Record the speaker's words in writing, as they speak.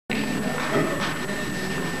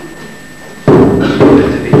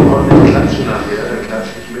ordentlich klatschen nachher, dann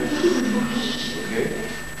klatscht nicht mit. Okay?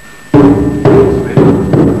 So mit.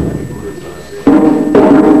 Gute Sache.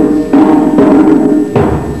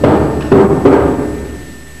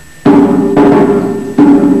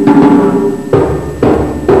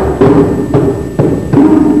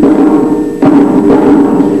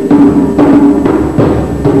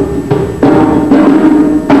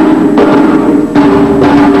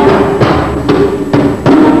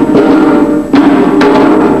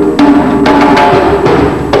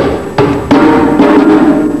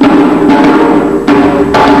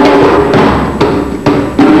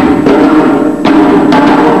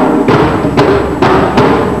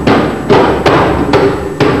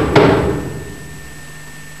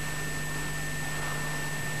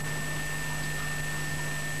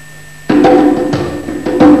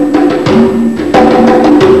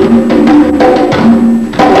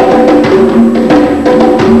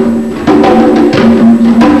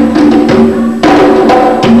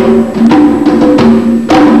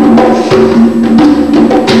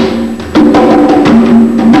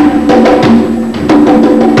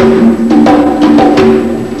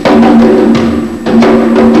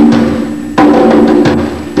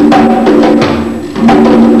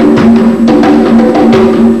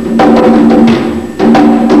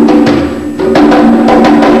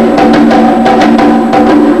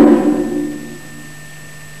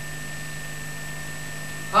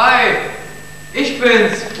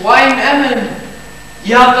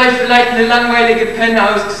 Eine langweilige Penne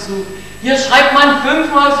ausgesucht. Hier schreibt man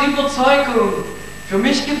 5-mal aus Überzeugung. Für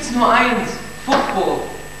mich gibt's nur eins: Football.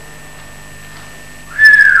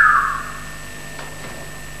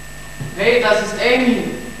 Hey, das ist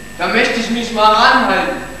Amy. Da möchte ich mich mal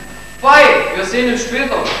ranhalten. Bye, wir sehen uns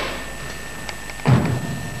später.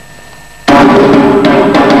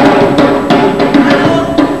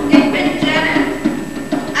 Hallo, ich bin Janet.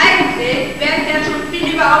 Eigentlich wäre ich ja schon viel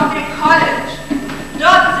lieber auf dem College.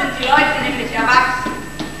 Dort sind die Leute nämlich erwachsen.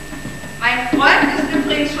 Mein Freund ist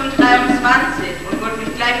übrigens schon 23 und holt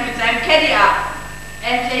mich gleich mit seinem Caddy ab.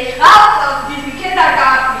 Endlich raus aus diesem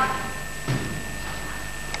Kindergarten!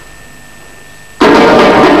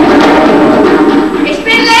 Ich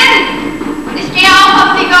bin Lynn und ich gehe auch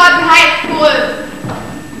auf die Gordon High School.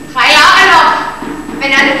 3 Jahre noch,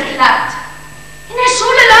 wenn alles klappt. In der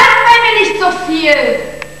Schule läuft bei mir nicht so viel.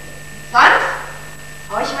 Sonst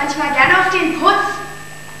hau ich manchmal gerne auf den Putz.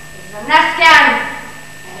 Besonders gern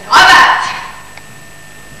Robert.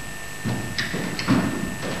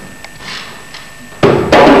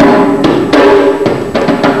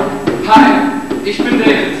 Hi, ich bin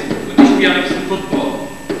David und ich spiele am liebsten Football.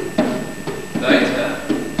 Leute,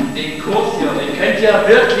 den Kurs hier, den könnt ihr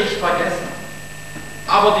wirklich vergessen.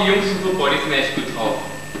 Aber die Jungs im Football, die sind echt gut drauf.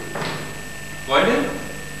 Freundin?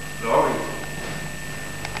 Glory.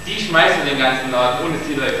 Die schmeißen den ganzen Laden, ohne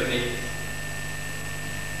sie läuft nichts.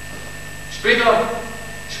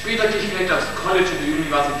 Später gehe ich vielleicht aufs College und die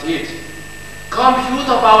Universität.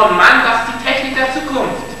 Computer bauen, Mann, das ist die Technik der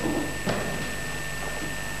Zukunft.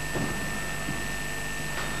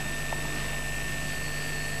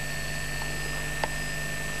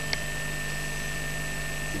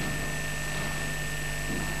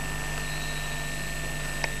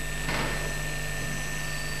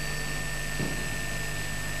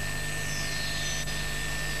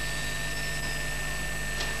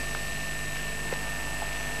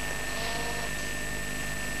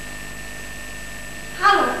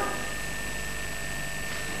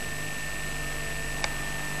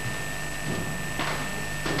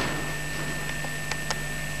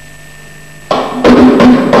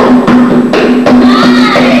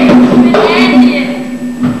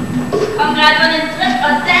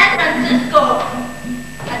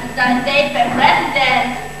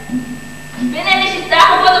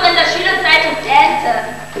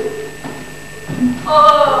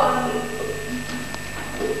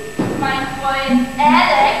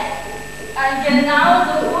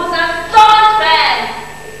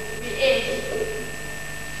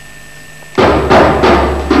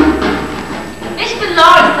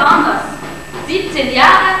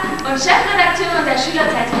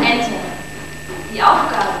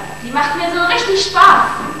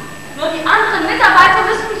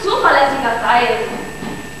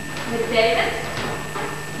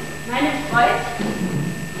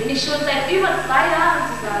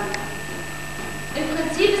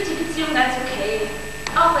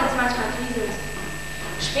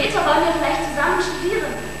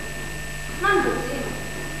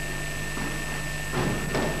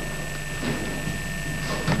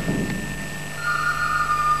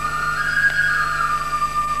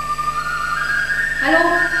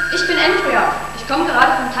 komme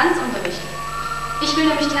gerade vom Tanzunterricht. Ich will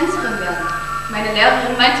nämlich Tänzerin werden. Meine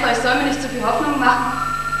Lehrerin meint zwar, ich soll mir nicht zu viel Hoffnung machen,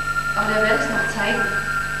 aber der werde es noch zeigen.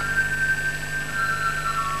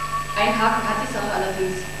 Ein Haken hat die Sache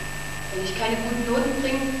allerdings. Wenn ich keine guten Noten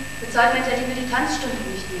bringe, bezahlt mein Daddy mir die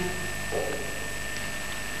Tanzstunden nicht mehr.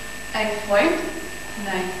 Ein Freund?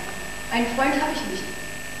 Nein, einen Freund habe ich nicht.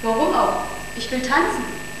 Warum auch? Ich will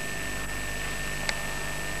tanzen.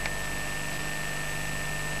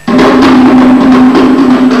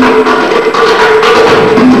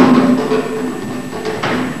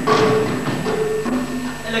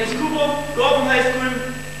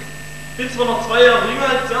 Ich bin zwar noch 2 Jahre jünger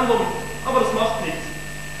als die anderen, aber das macht nichts.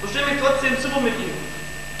 Verstehe mich trotzdem super mit ihm.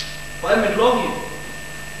 Vor allem mit Lori.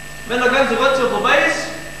 Wenn der ganze Rotz hier vorbei ist,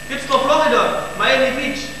 gibt's noch Florida, Miami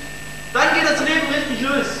Beach. Dann geht das Leben richtig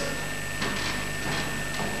los.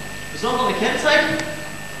 Besondere Kennzeichen?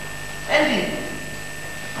 Andy.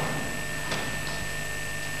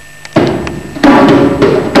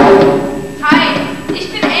 Hi,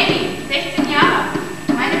 ich bin Amy, 16 Jahre.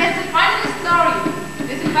 Meine beste Freundin ist Lori.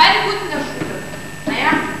 Wir sind beide gut in der Schule.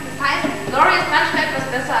 Naja, das heißt, Lori ist manchmal etwas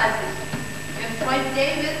besser als ich. Ihren Freund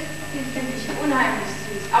David, den finde ich unheimlich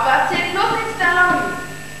süß. Aber erzählt bloß nichts der Lori.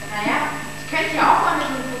 Naja, ich könnte ja auch mal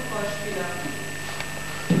mit einem Footballspieler.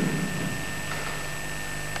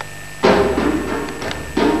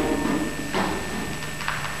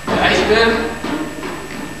 Ja, ich bin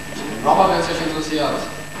Robert, wenn es euch interessiert.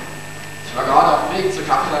 Ich war gerade auf dem Weg zur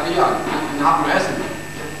Cafeteria in Hafen Essen.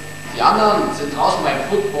 Die anderen sind draußen beim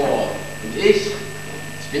Football. Und ich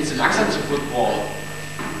bin zu langsam zum Football.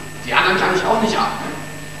 Die anderen kann ich auch nicht ab.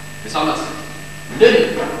 Besonders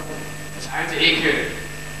Lynn, das alte Ekel.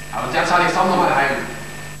 Aber der zahle ich auch nochmal heim.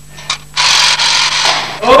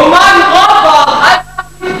 Oh Mann, Robert! Halt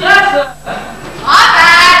die Fresse!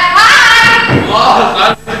 Robert, hi! Oh,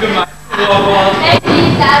 das ist gemein, Robert.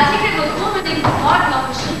 Andy, der Artikel muss unbedingt bis morgen noch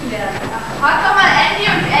geschrieben werden. Frag doch mal Andy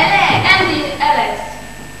und Alex. Andy, Alex.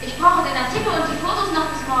 Ich brauche den Artikel und die Fotos noch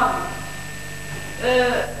bis morgen.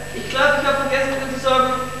 Ich glaube, ich habe vergessen, dir zu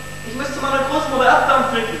sagen, ich muss zu meiner Großmutter Erdbeeren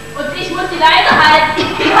pflücken. Und ich muss die Leine halten.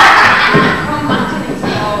 Komm, mach dir nichts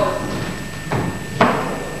aus.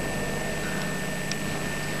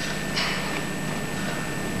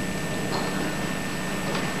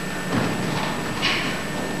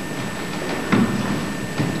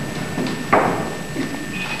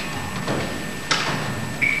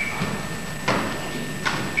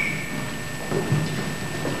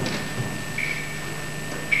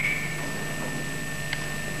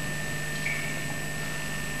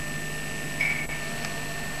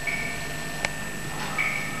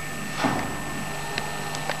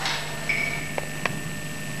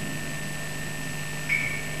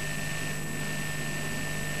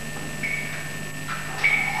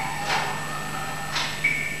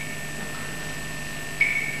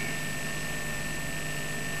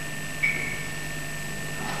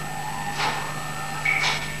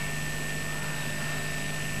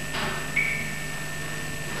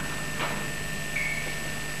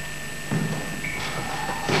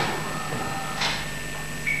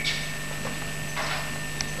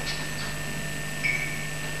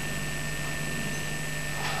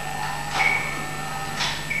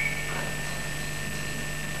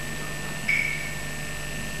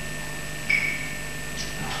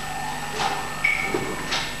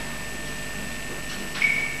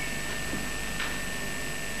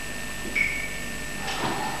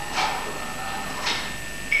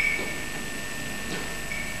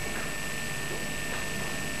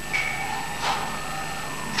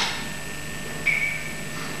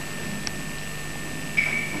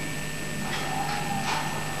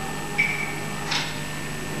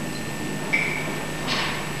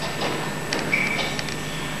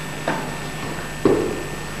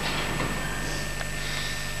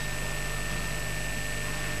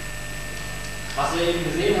 Was ihr eben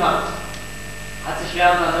gesehen habt, hat sich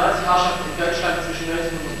während der Nazi-Herrschaft in Deutschland zwischen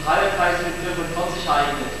 1933 und 1945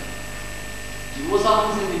 ereignet. Die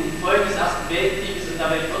Ursachen sind in den Folgen des Ersten Weltkrieges und der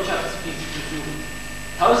Weltwirtschaftskrise zu suchen.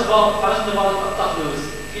 Tausende waren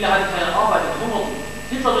obdachlos, viele hatten keine Arbeit und hungerten.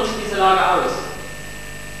 Hitler nutzte diese Lage aus.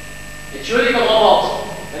 Entschuldige, Robert,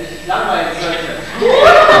 wenn ich dich langweilen sollte.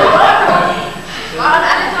 Waren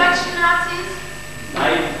alle deutschen Nazis?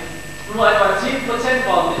 Nein, nur etwa 10%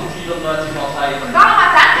 waren Mitglieder der Nazi-Partei. Und warum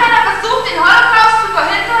hat dann keiner versucht, den Holocaust zu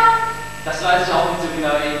verhindern? Das weiß ich auch nicht so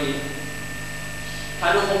genau, Amy. Ich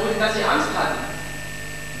kann nur vermuten, dass sie Angst hatten.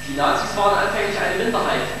 Die Nazis waren anfänglich eine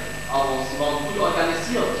Minderheit, aber sie waren gut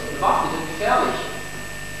organisiert, bewaffnet und gefährlich.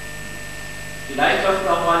 Vielleicht hofften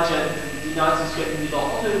auch manche, die Nazis könnten wieder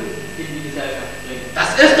Ordnung in die Gesellschaft bringen.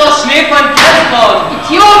 Das ist doch Schnee! Idee von gestern.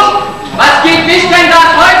 Idiot! Was geht mich denn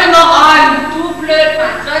das heute noch an? Du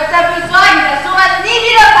Blödmann, sollst dafür sorgen, dass sowas nie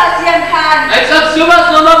wieder passieren kann. Als ob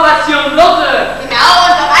sowas nochmal passieren würde. Genau,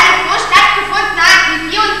 und ob alles so stattgefunden hat,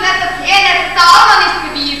 wie Sie uns das erzählen, das ist da auch noch nicht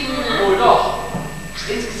bewiesen. Oh doch.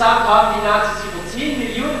 Insgesamt haben die Nazis über 10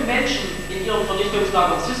 Millionen Menschen in ihren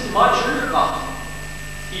Vernichtungslagern systematisch umgebracht.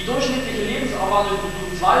 Die durchschnittliche Lebenserwartung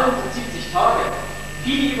betrug 270 Tage.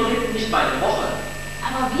 Viele überlebten nicht mal eine Woche.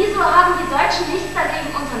 Aber wieso haben die Deutschen nichts dagegen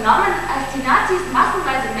unternommen, als die Nazis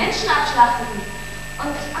massenweise Menschen abschlachteten?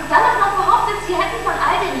 Und dann auch noch behauptet, sie hätten von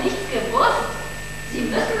all dem nichts gewusst. Sie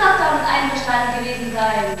müssen doch damit einverstanden gewesen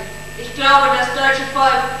sein. Ich glaube, das deutsche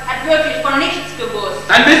Volk hat wirklich von nichts gewusst.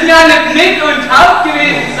 Dann müssen ja alle blind und taub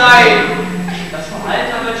gewesen sein. Das Verhalten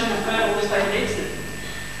der deutschen Bevölkerung ist ein Rätsel.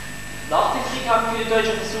 Nach dem Krieg haben viele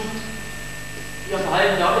Deutsche versucht, ihr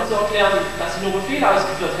Verhalten damit zu erklären, dass sie nur Befehle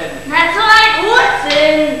ausgeführt hätten. Na, so ein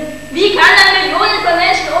Unsinn! Wie kann man Millionen von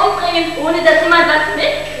Menschen umbringen, ohne dass jemand was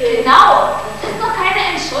mitkriegt? Genau, das ist doch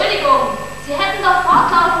keine Entschuldigung. Sie hätten doch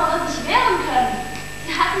fortlaufen oder sich wehren können.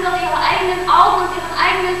 Sie hatten doch ihre eigenen Augen und ihren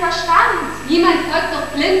eigenen Verstand. Niemand folgt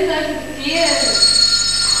doch blind solchen Befehlen.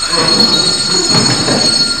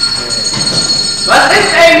 Was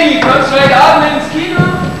ist, Amy? Kommst du heute Abend ins Kino?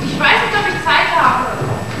 Ich weiß nicht, ob ich Zeit habe.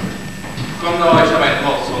 Komm doch, ich habe einen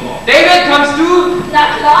Mordshunger. David, kommst du?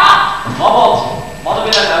 Na klar. Robert, warte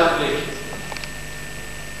bitte einen Augenblick.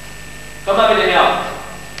 Komm mal bitte her.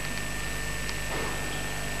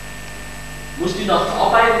 Musst du nachts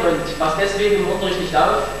arbeiten und was deswegen im Unterricht nicht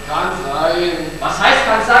auf? Kann sein. Was heißt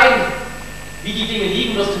kann sein? Wie die Dinge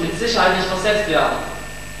liegen, wirst du mit Sicherheit nicht versetzt werden.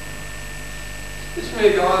 Ist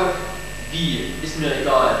mir egal. Wie? Ist mir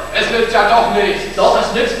egal. Es nützt ja doch nichts. Doch,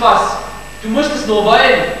 es nützt was. Du musst es nur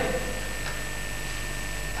wollen.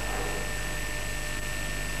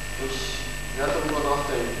 Ich werde darüber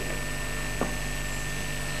nachdenken.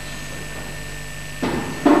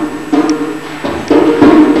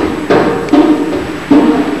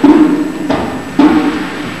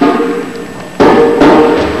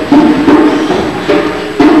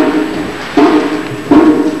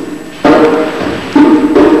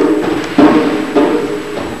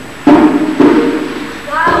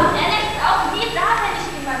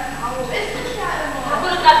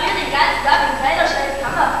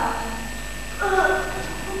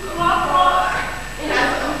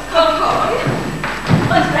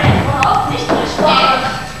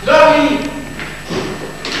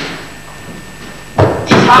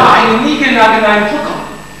 Einen Drucker.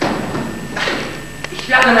 Ich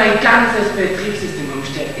werde mein ganzes Betriebssystem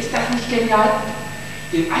umstellen. Ist das nicht genial?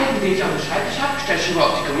 Den alten, den ich auf dem Schreibtisch habe, stelle ich rüber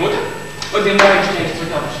auf die Kommode und den neuen stelle ich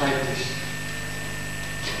zurück auf den Schreibtisch.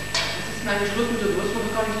 Das ist meine Schluss mit der Wurst,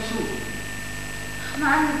 gar nicht zu. Ach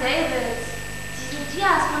Mann, David, diese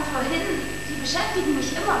Dias von vorhin, die beschäftigen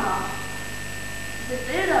mich immer noch. Diese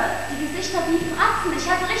Bilder, die Gesichter wie Fratzen. Ich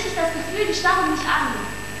hatte richtig das Gefühl, die starren mich an.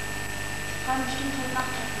 Ich freue mich bestimmt heute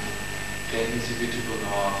Nacht davon. Denken Sie bitte über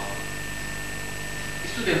nach.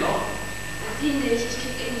 Bist du denn noch? Sie nicht, ich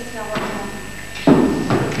krieg eh nichts mehr runter.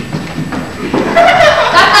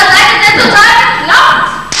 Sag mal, seid ihr denn total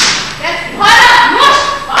bekloppt? Jetzt voll das nur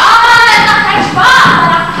Spaß, das ist doch kein Spaß, da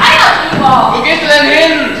macht keiner drüber. Wo gehst du denn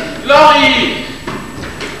hin, Lori?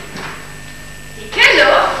 Dicke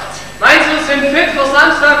Luft. Meinst du, es sind fit für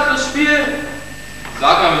Samstag fürs Spiel?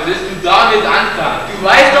 Sag mal, was willst du damit anfangen? Du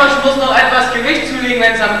weißt doch, ich muss noch etwas Gewicht zulegen,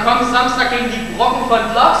 wenn es am kommenden Samstag gegen die Brocken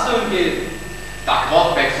von Clarkstone geht. Der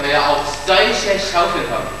Quarterback soll ja auch solche Schaufeln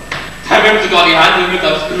haben. Da nimmt sogar die Handel mit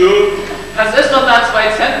aufs Klo. Das ist doch da 2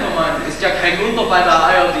 Cent, Mann. Ist ja kein Wunder bei der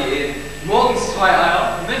Eierdiät. Morgens 2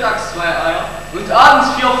 Eier, mittags 2 Eier und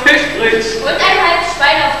abends 4 Fischbrötchen. Und ein halbes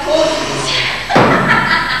Schwein auf Toast.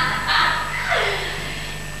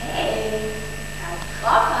 Hey, das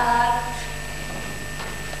Robert.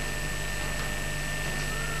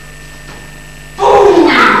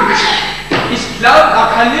 Ich glaube, er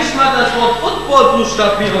kann nicht mal das Wort Football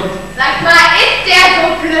buchstabieren. Sag mal, ist der so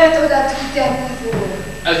blöd oder tut der nur so?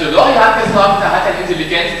 Also Lori hat gesagt, er hat einen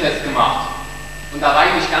Intelligenztest gemacht. Und da war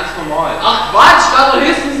ich nicht ganz normal. Ach Quatsch, war doch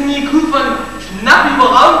höchstens ein IQ von knapp über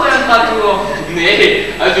Raumtemperatur.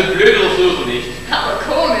 Nee, also blöd oder so ist er nicht. Aber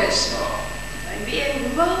komisch. Wollen wir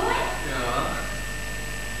ihn rüberholen? Ja.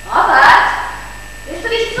 Robert, willst du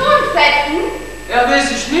dich zu uns setzen? Er will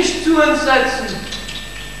sich nicht zu uns setzen.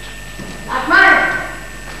 Sag mal,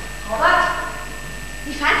 Robert,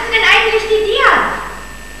 wie fandst du denn eigentlich die Dias?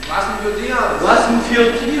 Was denn für Dias? Was denn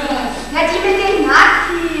für Dias? Na, die mit den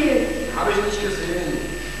Nazis. Habe ich nicht gesehen.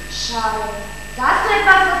 Schade. Da hast du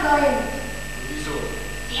etwas versäumt. Wieso?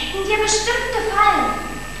 Die hätten dir bestimmt gefallen.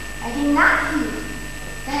 Bei den Nazis.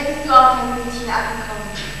 Da hättest du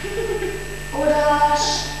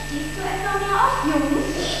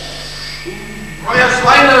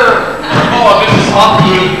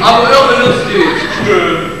Aber irre lustig.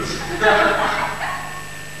 Stimmt.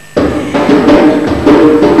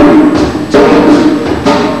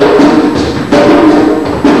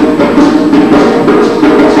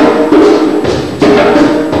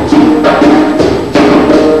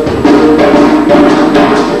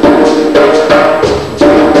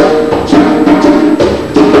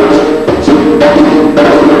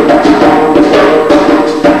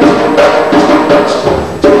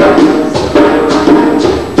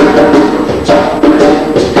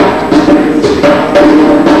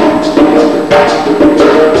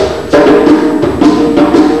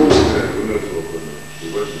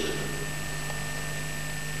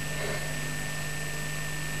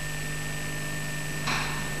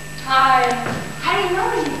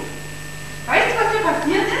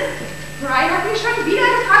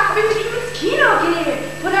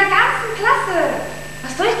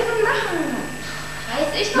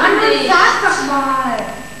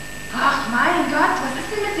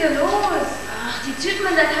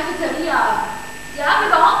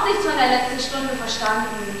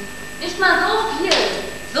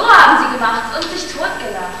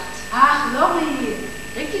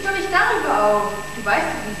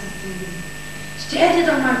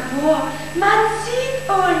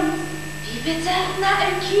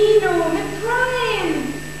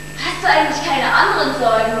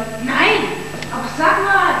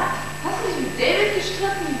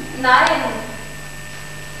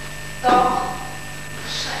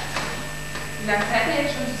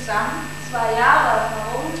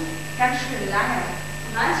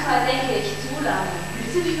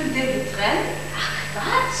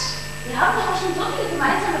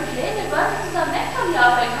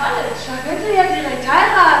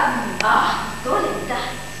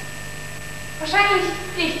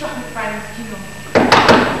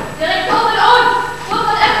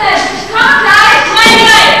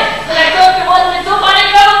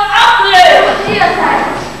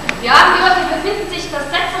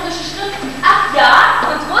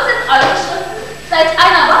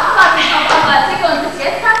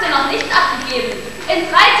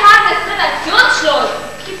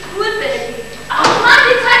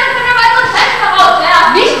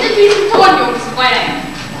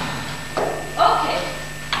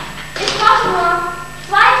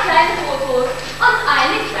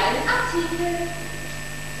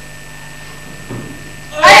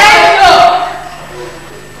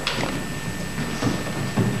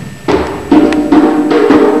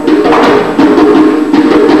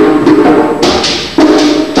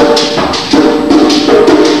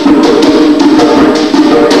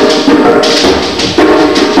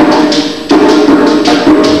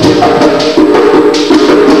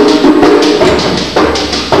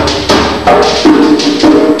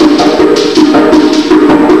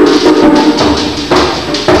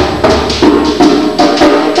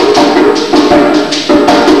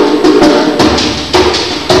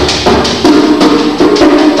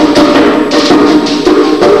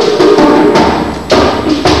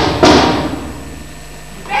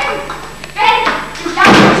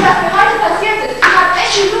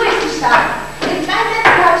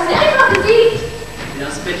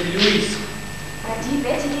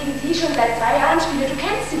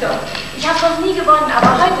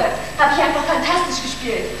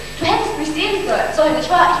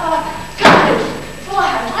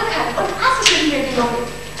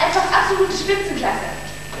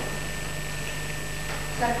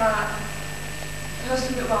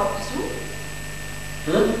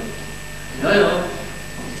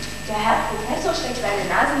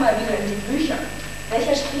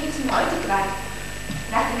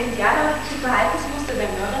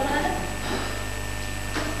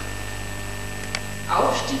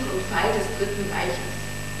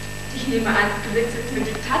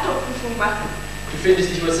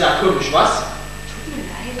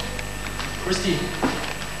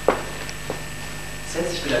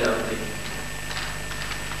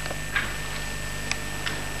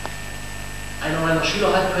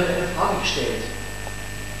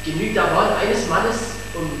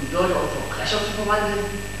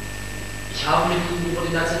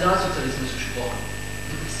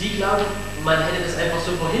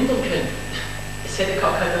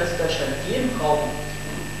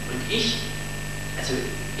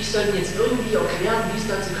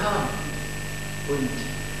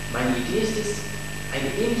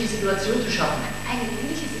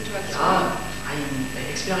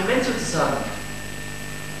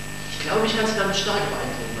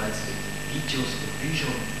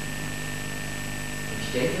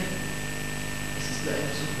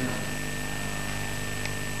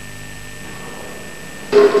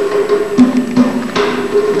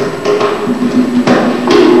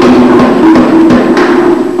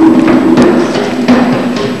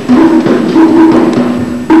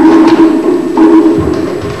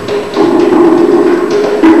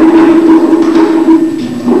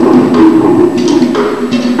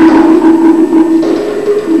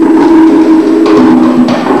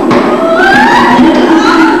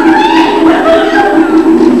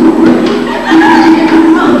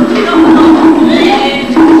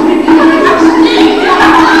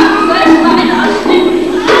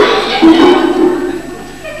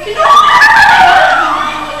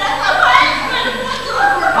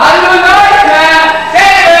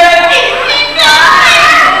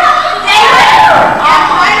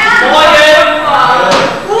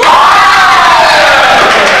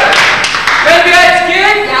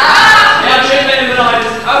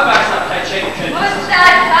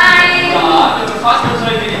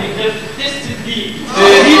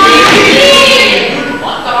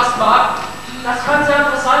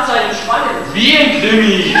 Wie ein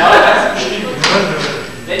Krimi. Ja, ganz bestimmt.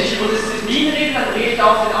 Wenn ich über Disziplin rede, dann rede ich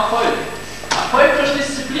auch von Erfolg. Erfolg durch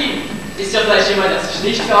Disziplin. Ist ja vielleicht jemand, der sich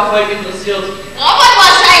nicht für Erfolg interessiert. Robert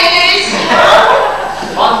wahrscheinlich.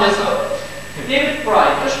 Warten wir es ab. David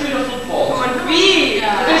Bright, der spielt das Football. Und wie?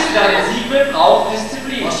 Bis der Sieg will, braucht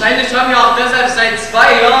Disziplin. Wahrscheinlich haben wir auch deshalb seit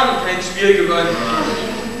 2 Jahren kein Spiel gewonnen.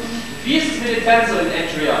 Wie ist es mit den Tänzerin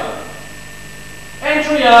Andrea?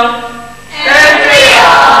 Andrea!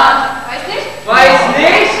 Weiß nicht? Weiß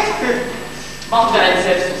nicht? Machen wir einen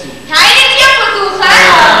Selbstversuch. Keine Tierversuche.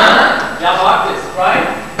 Wer wagt es? Brian?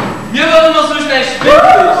 Mir wird immer so schnell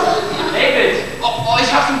schwindelig. David? Oh,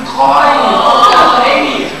 ich hab's im Kreuz. Ja,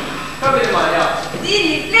 Amy! Komm bitte mal her. Die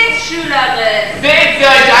Lieblingsschülerin. Seht sie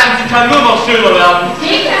euch an, sie kann nur noch schöner werden.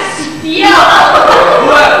 Dir.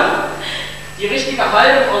 Ruhe! Die richtige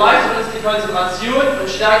Haltung erleichtert uns die Konzentration und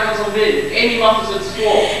stärkt unseren Willen. Amy macht es uns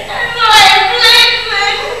vor. Mein Blödsinn.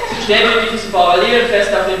 Stell dir die Füße parallel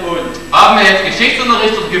fest auf den Boden. Haben wir jetzt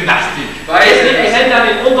Geschichtsunterricht oder Gymnastik? Jetzt legt die Hände an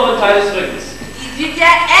den unteren Teil des Rückens. Die sieht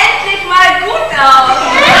ja endlich mal gut aus.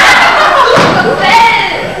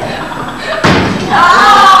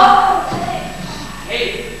 Hey,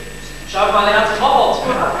 schau mal, er hat Robert.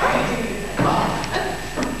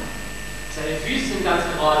 Seine Füße sind ganz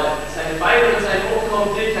gerade. Seine Beine und sein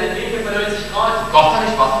Oberkörper bilden einen Winkel von 90 Grad. Braucht er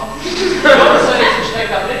nicht Wasser? Warum soll jetzt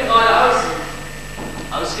gestreckt der Blick geradeaus?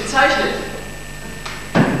 Ausgezeichnet.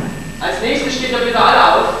 Als nächstes steht ihr bitte alle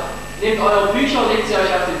auf. Nehmt eure Bücher, legt sie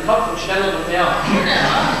euch auf den Kopf und schlendert umher.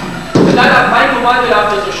 Und dann auf mein Kommando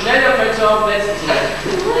lauft ihr so schnell ihr könnt zu euren Plätzen zurück.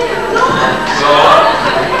 So.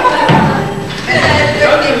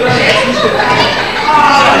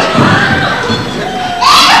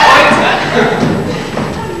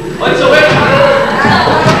 Und zurück.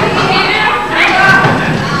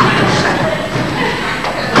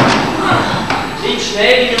 Nicht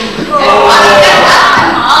schnell wie du.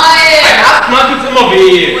 Ein Abknack tut's immer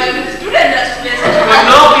weh. Woher willst du denn das wissen?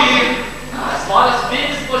 Das war das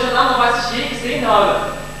wildeste Durcheinander, was ich je gesehen habe.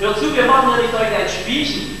 Hör zu, wir machen ja nicht ein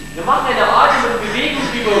Spielchen. Wir machen eine Atem- und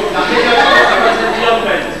Bewegungsübung, damit ihr euch besser konzentrieren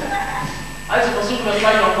könnt. Also versuchen wir es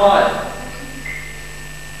gleich nochmal.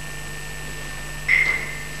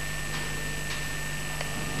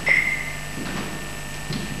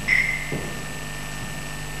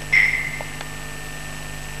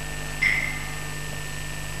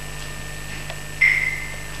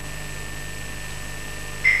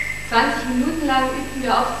 Minuten lang übten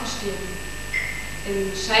wir aufzustehen.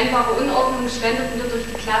 In scheinbarer Unordnung schlenderten wir durch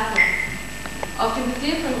die Klasse. Auf den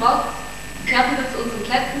Befehl von Ross kehrten wir zu unseren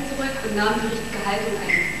Plätzen zurück und nahmen die richtige Haltung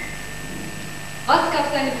ein. Ross gab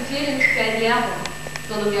seine Befehle nicht wie ein Lehrer,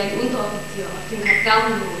 sondern wie ein Unteroffizier auf dem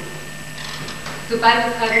Kasernenhof. Sobald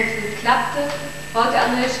es reibungslos klappte, baute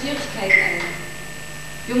er neue Schwierigkeiten ein.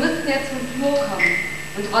 Wir mussten jetzt vom Flur kommen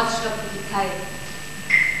und Ross stoppte die Zeit.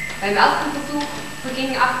 Beim ersten Versuch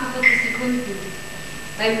vergingen 48 Sekunden.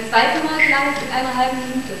 Beim zweiten Mal gelang es in einer halben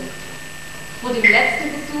Minute. Vor dem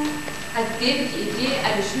letzten Versuch hatte David die Idee,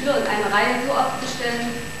 eine Schüler in eine Reihe so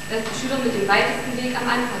aufzustellen, dass die Schüler mit dem weitesten Weg am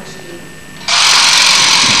Anfang stehen.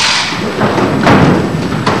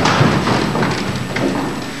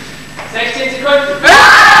 16 Sekunden.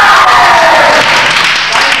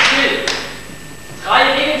 Seid still.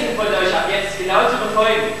 3 Regeln sind von euch ab jetzt genau zu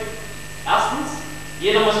befolgen. Erstens,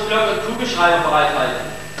 jeder muss Block und Kugelschreiber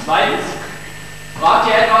bereithalten. Zweitens, fragt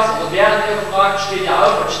ihr etwas und während ihr gefragt, steht ihr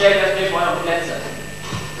auf und stellt euch durch eure Plätze.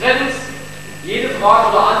 Drittens, jede Frage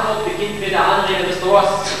oder Antwort beginnt mit der Anrede des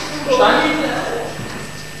Ross. Verstanden?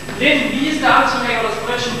 Lynn, wie ist der Amtsanhänger des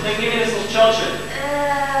britischen Premierministers Churchill?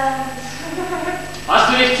 Hast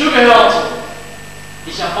du nicht zugehört?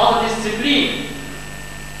 Ich erfordere Disziplin.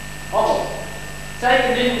 Robert,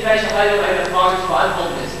 zeige Lynn, in welcher Haltung eine Frage zu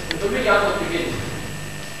beantworten ist. Und womit die Antwort beginnt.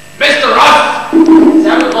 Mr. Ross!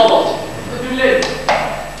 Sehr gut, Robert. Und du, Lynn?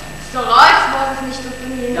 Mr. Ross war das nicht so von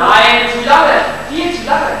mir. Nein, zu lange. Viel zu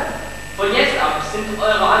lange. Von jetzt ab sind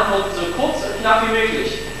eure Antworten so kurz und knapp wie möglich.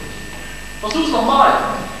 Versuch's nochmal.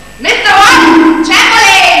 Mr. Ross!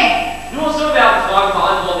 Chamberlain! Nur so werden Fragen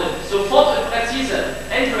beantwortet. Sofort und präzise.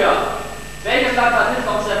 Entweder, welches Land hat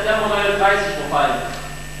Hitler im September 39 verfallen?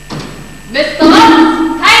 Mr.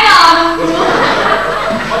 Ross! Keine Ahnung!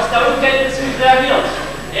 Trotz der Unkenntnis gut reagiert.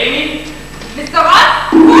 Amy? Mr. Ross!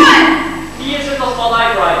 Ruhe! Die ist Hitlers Partei,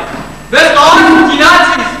 Brian. Mr. Ross! Die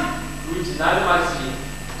Nazis! Gut, Name meinst du.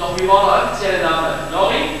 Doch wie war der offizielle Name?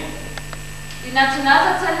 Lori? Die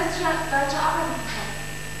Nationalsozialistische Deutsche Arbeiterpartei.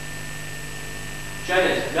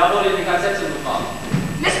 Janet, wer wurde in die KZ umgebracht?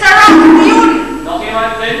 Mr. Ross! Die Juden! Noch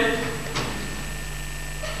jemand drin?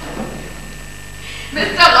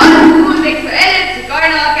 Mr. Ross! Homosexuelle,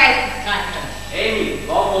 Zigeuner, Geisteskranke.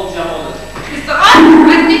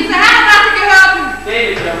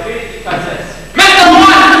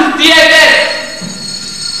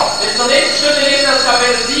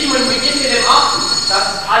 Tabelle 7 und beginnt mit dem 8.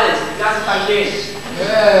 Das ist alles. Die Klasse kann gehen.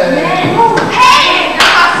 Hey, das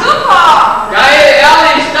war super! Geil,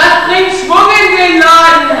 ehrlich, das bringt Schwung in den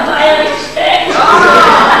Laden. Aber ehrlich,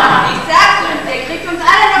 Ja. Ich sag's uns, der kriegt uns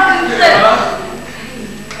alle noch in den Griff.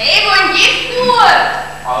 Hey, wohin gehst du?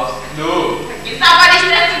 Aufs Klo. Vergiss aber nicht,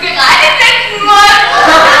 dass du gerade sitzen musst.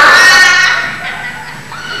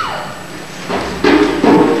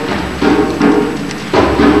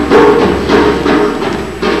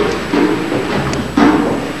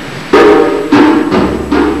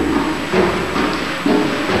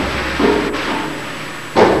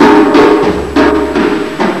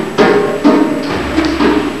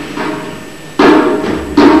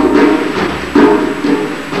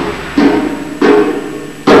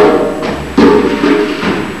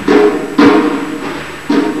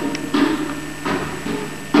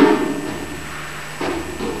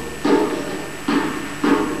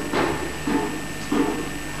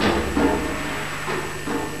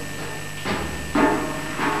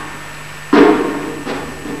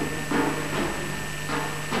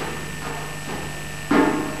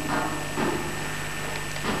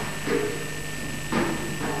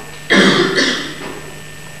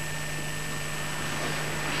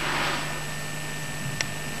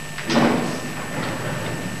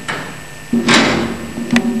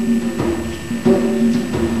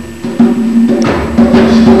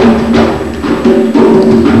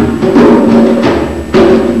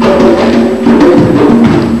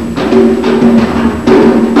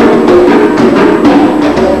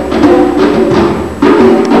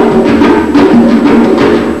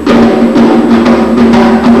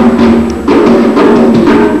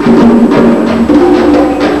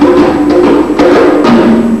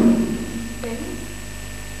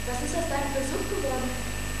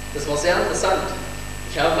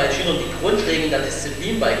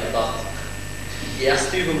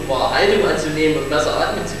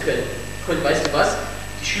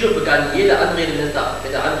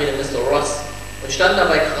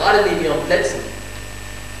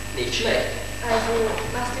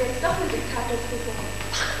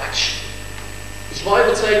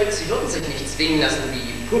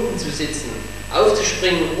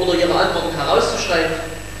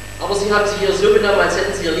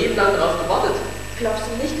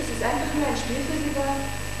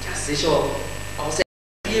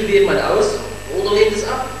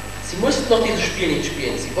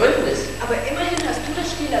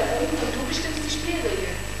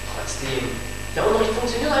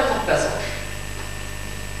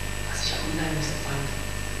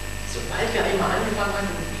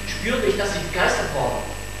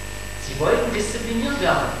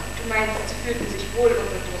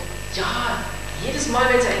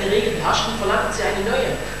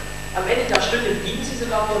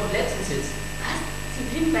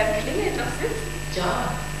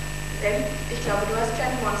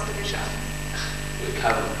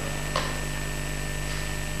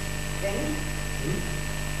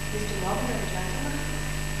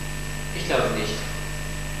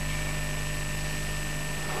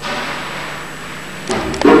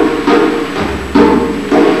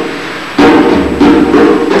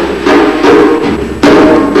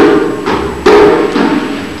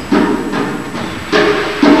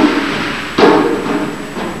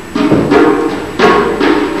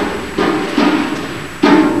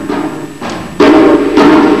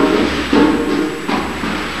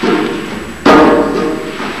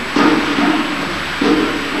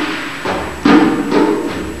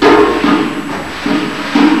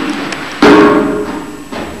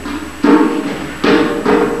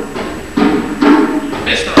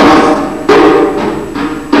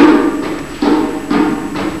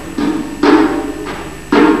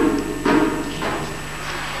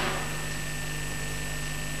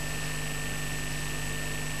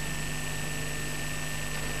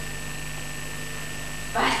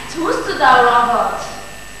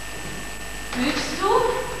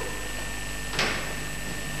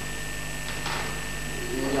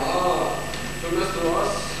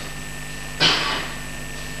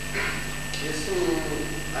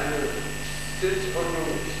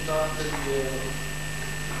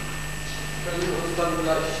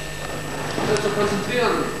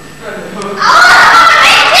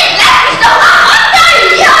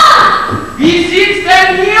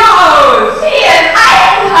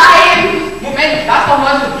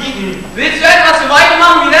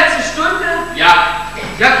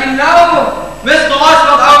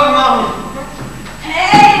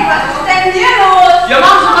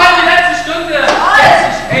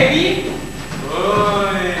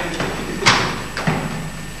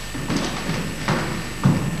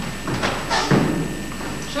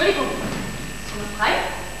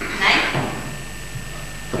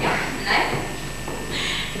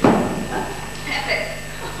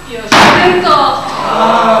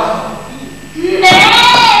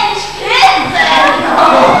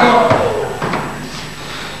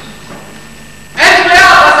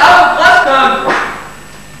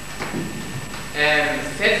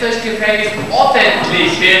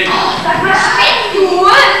 hin. Oh, sag mal, spinnst du?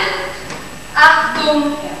 Achtung,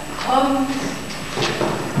 er kommt.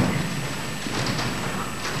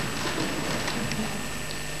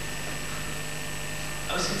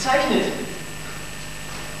 Ausgezeichnet.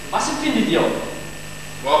 Was empfindet ihr?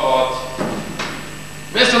 Robert.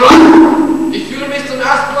 Mr. Rohde, ich fühle mich zum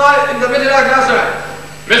ersten Mal in der Mitte der Klasse.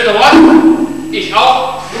 Mr. Rohde, ich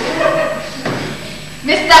auch.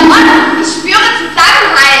 Mr. Rohde, ich spüre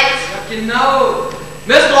Zusammenhalt. Ja, genau.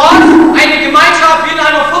 Mr. Rohde, eine Gemeinschaft wie in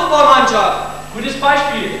einer Footballmannschaft. Gutes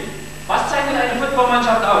Beispiel. Was zeichnet eine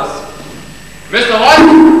Footballmannschaft aus? Mr.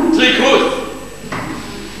 Rohde, Trikots.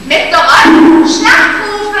 Mr. Rohde,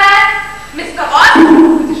 Schlachtrufe. Mr. Rohde,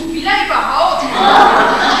 gute Spieler überhaupt.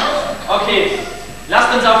 Okay,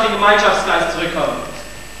 lasst uns auf den Gemeinschaftsgeist zurückkommen.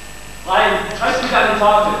 Rein, schreibst bitte an die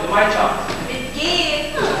Tafel, Gemeinschaft. Mit G.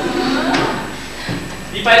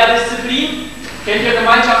 Wie bei der Disziplin könnt ihr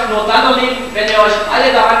Gemeinschaft nur dann erleben, wenn ihr euch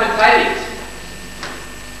alle daran beteiligt.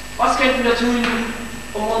 Was könnten wir tun,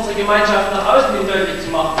 um unsere Gemeinschaft nach außen hin deutlich zu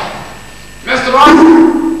machen? Mr.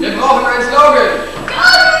 Rohde, wir brauchen einen Slogan. Go,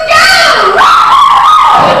 go!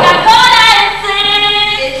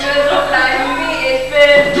 Ich will so bleiben, wie ich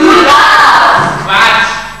bin. Du darfst!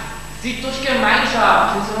 Quatsch! Sieg durch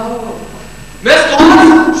Gemeinschaft. So. Mr.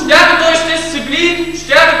 Rohde, Stärke durch Disziplin,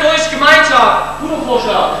 Stärke durch Gemeinschaft. Guter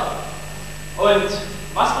Vorschlag. Und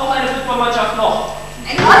was braucht eine Fußballmannschaft noch?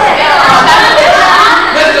 Ein Oscar.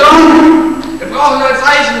 Mr. Rohde, wir brauchen ein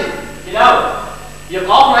Zeichen. Genau. Wir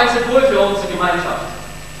brauchen ein Symbol für unsere Gemeinschaft.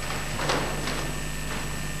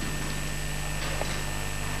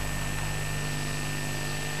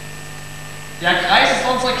 Der Kreis ist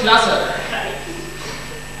unsere Klasse.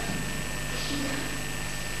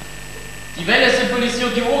 Die Welle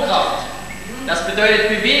symbolisiert die Urkraft. Das bedeutet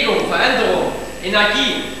Bewegung, Veränderung,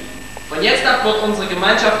 Energie. Von jetzt ab wird unsere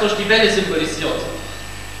Gemeinschaft durch die Welle symbolisiert.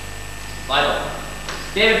 Weiter.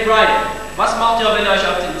 David Bryan, was macht ihr, wenn ihr euch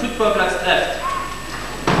auf dem Footballplatz trefft?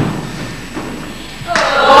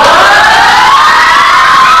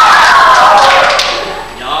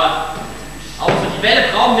 Ja, aber für die Welle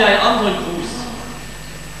brauchen wir einen anderen Gruß.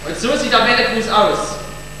 Und so sieht der Welle-Gruß aus.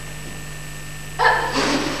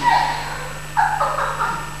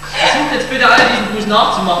 Versucht jetzt bitte alle diesen Gruß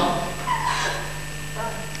nachzumachen.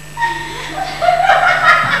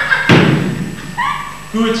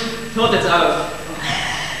 Gut, hört jetzt auf.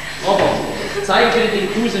 Robert, zeige bitte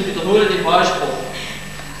den Gruß und wiederhole den Wahlspruch.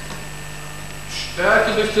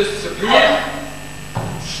 Stärke durch Disziplin,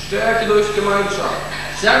 Stärke durch Gemeinschaft.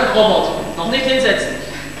 Sehr gut, Robert. Noch nicht hinsetzen.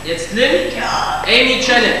 Jetzt Lynn, Amy,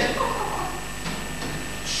 Janet.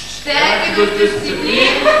 Stärke durch Disziplin,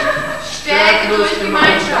 Stärke durch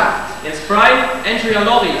Gemeinschaft. Jetzt Brian, Andrea,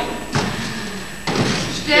 Lori.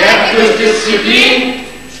 Stärke durch Disziplin,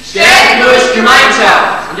 Stärke durch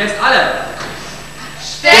Gemeinschaft. Und jetzt alle.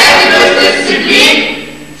 Stärke durch Disziplin,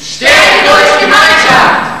 Stärke durch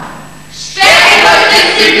Gemeinschaft. Stärke durch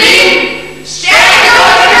Disziplin, Stärke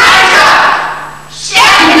durch Gemeinschaft.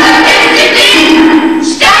 Stärke durch Disziplin,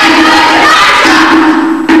 Stärke durch Gemeinschaft.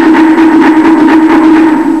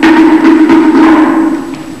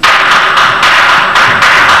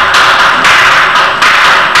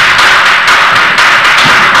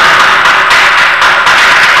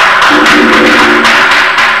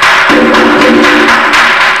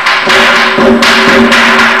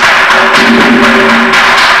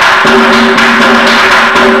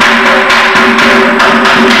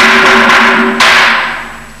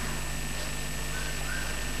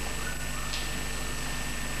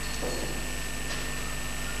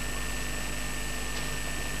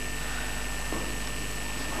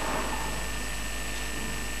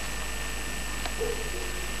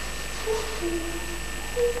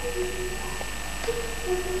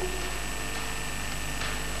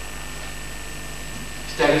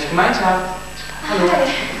 Stärke durch Gemeinschaft. Hallo.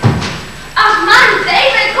 Ach Mann,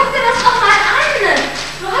 David, guck dir das doch mal an.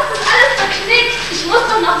 Du hast das alles verknickt. Ich muss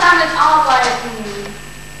doch noch damit arbeiten.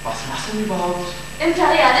 Was machst du denn überhaupt?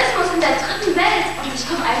 Imperialismus in der dritten Welt. Und ich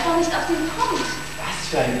komme einfach nicht auf den Punkt. Was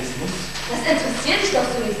für ein Ismus? Das interessiert dich doch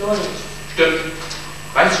sowieso nicht. Stimmt.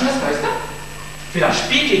 Weißt du schon das Neueste? Für das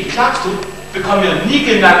Spiel gegen klagst du, bekommen wir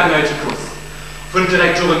niegelnagelneue Trikots. Von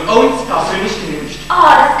Direktorin Owens persönlich genehmigt.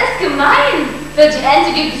 Oh, das ist gemein. Für die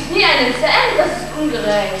Ente gibt es nie einen Cent. Das ist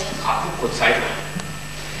ungerecht. Apropos Zeitler.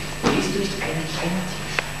 Liest du nicht einen kleinen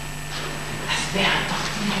Artikel? Das wäre doch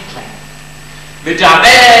die Headline. Mit der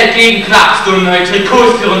Welle gegen klagst du neue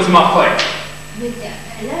Trikots für uns im Erfolg. Mit der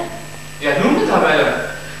Welle? Ja, nun mit der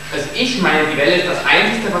Welle. Also ich meine, die Welle ist das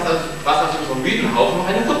Einzige, was aus unserem müden Haufen noch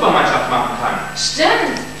eine Footballmannschaft machen kann.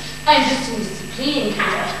 Stimmt. Ein bisschen Disziplin kann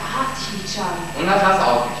ich euch wahrhaftig nicht schaden. Und das war's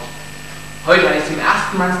auch nicht. Heute hatte ich zum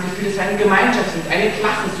ersten Mal das Gefühl, dass wir eine Gemeinschaft sind, eine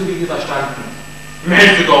Klasse, so wie wir da standen.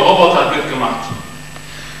 Mäßiger Roboter hat mitgemacht.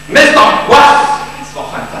 Mr. Was? Das war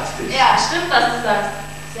fantastisch. Ja, stimmt, was du sagst.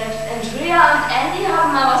 Selbst Andrea und Andy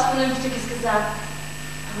haben mal was Vernünftiges gesagt.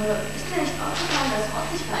 Aber ist dir nicht aufgefallen, dass Mort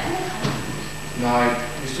sich verändert hat? Nein,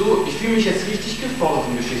 wieso? Ich fühle mich jetzt richtig gefordert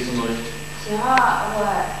im Geschichtsunterricht. Ja,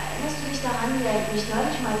 aber erinnerst du dich daran, wie er mich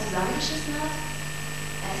neulich mal zusammengeschissen hat?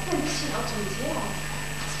 Er ist ein bisschen autoritär.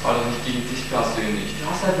 Das war doch nicht gegen dich persönlich. Du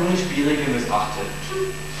hast halt nur eine Spielregel missachtet.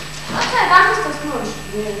 Gott sei Dank ist das nur ein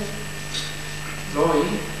Spiel. Lori,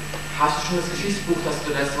 hast du schon das Geschichtsbuch, das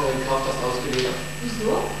du letzte Woche gekauft hast, ausgelesen?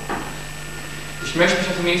 Wieso? Ich möchte mich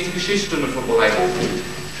auf die nächste Geschichtsstunde vorbereiten.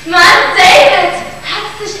 Mann, David!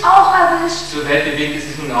 Hat's dich auch erwischt? So weltbewegend ist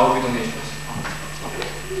es nun auch wieder nicht.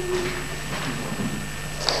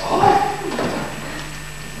 Oh.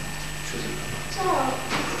 Tschüssi. Ciao.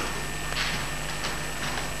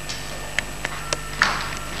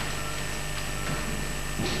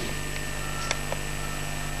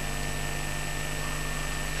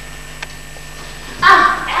 Ach,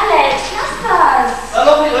 Alex, lass das!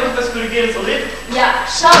 Hallo, ich euch das Kollegiales erlebt? Ja,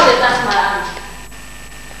 schau dir das mal an.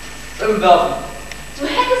 Werfen. Du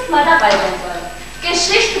hättest mal dabei sein sollen.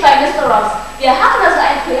 Geschichte bei Mr. Ross. Wir hatten also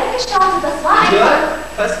ein Projekt gestartet, das war ein... Ja,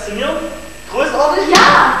 faszinierend. Großartig.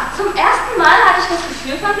 Ja, zum ersten Mal hatte ich das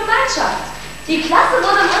Gefühl von Gemeinschaft. Die Klasse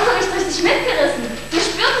wurde im Unterricht richtig mitgerissen. Wir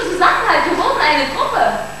spürten Zusammenhalt, wir wurden eine Gruppe.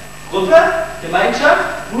 Gruppe?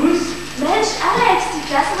 Gemeinschaft? Fuß? Mensch, Alex, die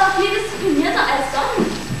Klasse war viel disziplinierter als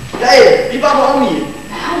sonst. Geil, wie bei der Army.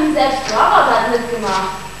 Ja, und selbst Robert hat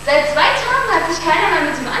mitgemacht. Seit 2 Tagen hat sich keiner mehr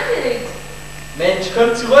mit ihm angelegt. Mensch,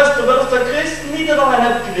 komm zu Ross, du wirst der größten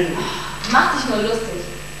Niederlage gewinnen. Mach dich nur lustig.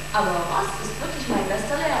 Aber Ross ist wirklich mein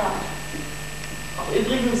bester Lehrer. Ach,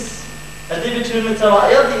 übrigens, hat David schon mit seiner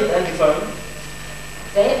Eierdiät angefangen?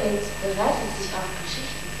 David bereitet sich auf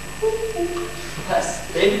Geschichten vor. Was?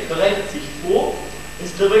 David bereitet sich vor?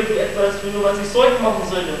 Ist da wirklich etwas, worüber man sich Sorgen machen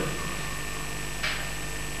sollte?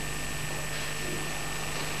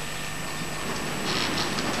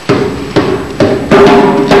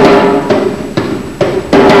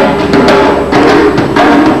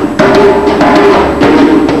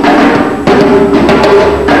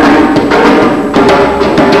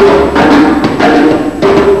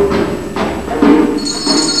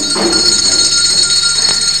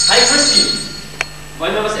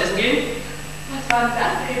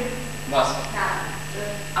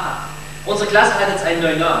 Unsere Klasse hat jetzt einen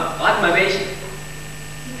neuen Namen. Rat mal welchen.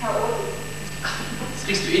 Die Chaoten. Das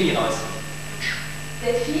kriegst du eh nie raus.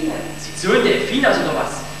 Delfine. Sieht so ein Delfin aus oder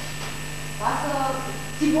was? Wasser.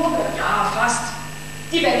 Die Woge. Ja, fast.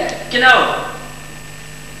 Die Welle. Genau.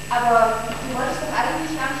 Aber du wolltest doch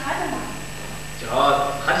eigentlich gar nicht weitermachen.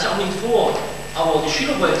 Ja, hatte ich auch nicht vor. Aber die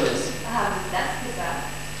Schüler wollten es. Haben sie das gesagt?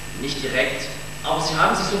 Nicht direkt. Aber sie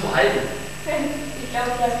haben sich so verhalten. Ich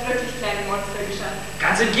glaube, du hast wirklich kleine Monster geschaffen.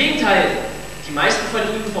 Ganz im Gegenteil. Die meisten von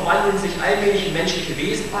ihnen verwandeln sich allmählich in menschliche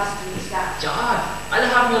Wesen. Was du nicht sagst. Ja, alle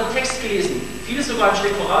haben ihren Text gelesen. Viele sogar ein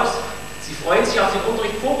Stück voraus. Sie freuen sich auf den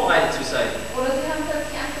Unterricht vorbereitet zu sein. Oder sie haben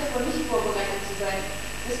plötzlich Angst davor, nicht vorbereitet zu sein.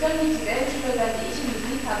 Das können nicht dieselben Schüler sein, die ich in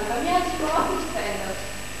Musik habe. Bei mir hat sich überhaupt nichts verändert.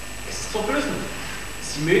 Es ist verblüffend.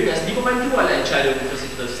 Sie mögen es lieber, wenn du alle Entscheidungen für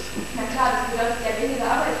sie triffst. Na klar, das bedeutet ja weniger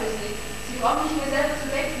Arbeit für sie. Sie brauchen nicht mehr selber zu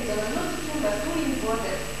denken, sondern nur zu tun, was du ihnen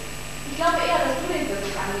vorsetzt. Ich glaube eher, dass du den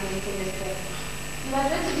Versuch angenehm findest. Wie weit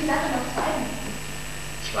willst du die Sache noch treiben?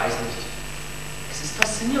 Ich weiß nicht. Es ist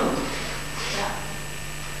faszinierend. Ja.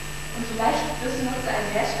 Und vielleicht wirst du noch zu einem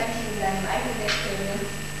Meerschweinchen in deinem eigenen Experiment.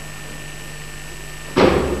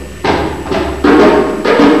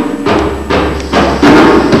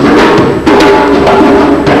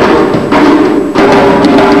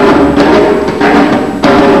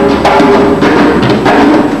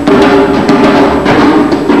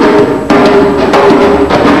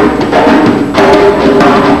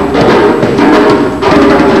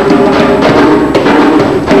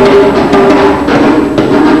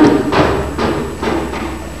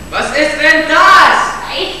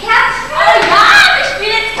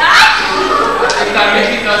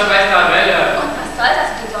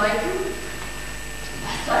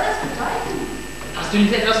 Hast du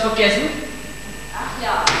nicht etwas vergessen? Ach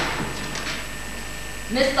ja.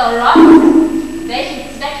 Mr. Ross,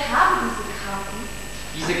 welchen Zweck haben diese Karten?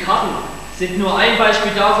 Diese Karten sind nur ein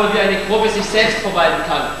Beispiel dafür, wie eine Gruppe sich selbst verwalten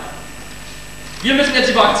kann. Wir müssen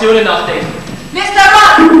jetzt über Aktionen nachdenken. Mr.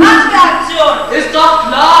 Ross, was für Aktion? Ist doch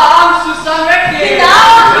klar, abends zusammen weggehen. Genau!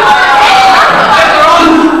 Mr. Ross,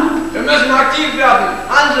 wir müssen aktiv werden.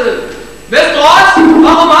 Handeln. Mr. Ross,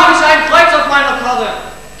 warum habe ich ein Kreuz auf meiner Karte?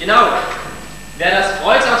 Genau.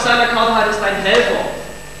 ein Helfer.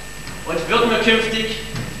 Und würden wir künftig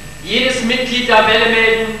jedes Mitglied der Welle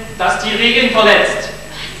melden, das die Regeln verletzt.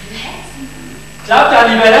 Glaubt ihr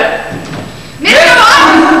an die Welle? Mr.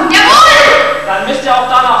 Morton! Jawohl! Dann müsst ihr auch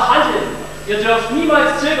danach handeln. Ihr dürft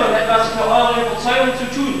niemals zögern, etwas für eure Überzeugung zu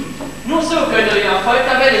tun. Nur so könnt ihr den Erfolg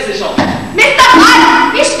der Welle sichern. Mr.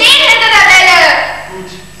 Morton, wir stehen hinter der Welle! Gut,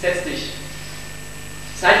 setz dich.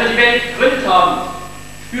 Seit wir die Welle gegründet haben,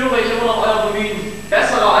 spüre ich immer noch euer Bemühen,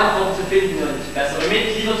 bessere Antworten zu finden und bessere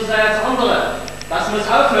Mitglieder zu sein als andere. Das muss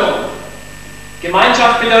aufhören.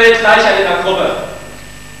 Gemeinschaft bedeutet Gleichheit in der Gruppe.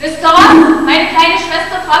 Mr. Ross, meine kleine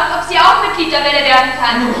Schwester fragt, ob sie auch Mitglied der Welle werden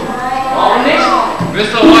kann. Warum nicht?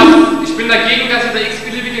 Mr. Ross, ich bin dagegen, dass jeder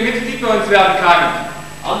x-beliebige Mitglied bei uns werden kann.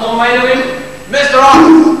 Andere Meinungen? Mr.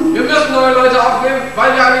 Ross, wir müssen neue Leute aufnehmen,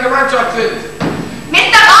 weil wir eine Gemeinschaft sind.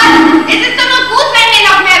 Mr. Ross, es ist doch nur gut, wenn wir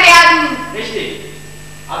noch mehr werden. Richtig.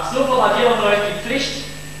 Ab sofort hat jeder von euch die Pflicht,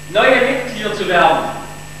 neue Mitglieder zu werben.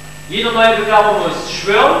 Jeder neue Bewerber muss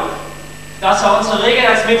schwören, dass er unsere Regeln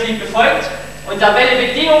als Mitglied befolgt und der Welle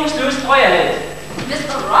bedingungslos Treue hält.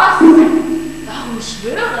 Mr. Ross, warum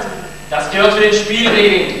schwören? Das gehört zu den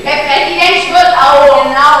Spielregeln. Herr Präsident schwört auch.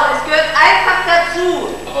 Genau, es gehört einfach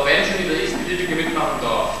dazu. Aber wenn schon wieder x-beliebige mitmachen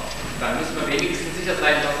darf, dann müssen wir wenigstens sicher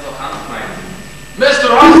sein, dass es auch ernst meint. Mr.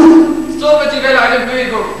 Ross, so wird die Welle eine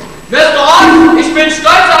Bewegung. Mr. Ross, ich bin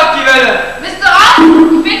stolz auf die Welle. Mr. Ross,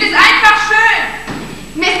 ich finde es einfach schön.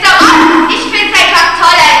 Mr. Ross, ich finde es einfach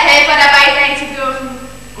toll, als Helfer dabei sein zu dürfen.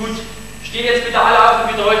 Gut, steht jetzt bitte alle auf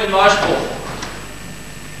und wiederholt den Wahlspruch.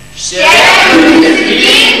 Stärke durch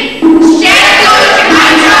Disziplin, Stärke durch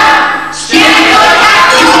Gemeinschaft, Stärke durch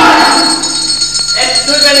Aktion. Es ist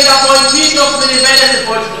notwendig, auf euren Knieknopf mit den Welle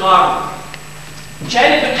vorzutragen.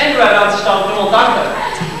 Janet und Eduard werden sich darum kümmern. Danke. Hat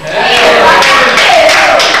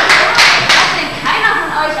denn keiner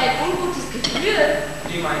von euch ein ungutes Gefühl?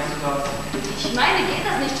 Wie meinst du das? Ich meine, geht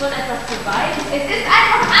das nicht schon etwas zu weit? Es ist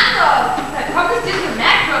einfach anders. Da kommt es dir so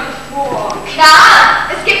merkwürdig vor.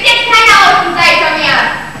 Klar, es gibt jetzt keine Außenseiter mehr.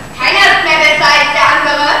 Keiner ist mehr besser als der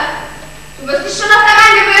andere. Du wirst dich schon noch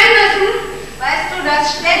daran gewöhnen müssen. Weißt du,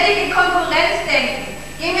 das ständige Konkurrenzdenken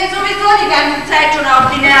geht mir sowieso die ganze Zeit schon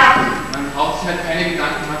auf die Nerven. Man braucht sich halt keine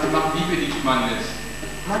Gedanken machen, wie beliebt man ist.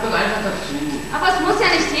 Man hört einfach dazu. Aber es muss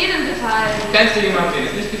ja nicht jedem gefallen. Kennst du jemanden, den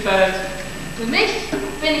es nicht gefällt? Für mich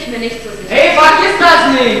bin ich mir nicht so sicher. Hey, vergiss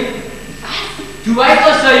das nicht! Was? Du weißt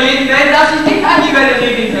doch für jeden Welle, dass ich nicht an die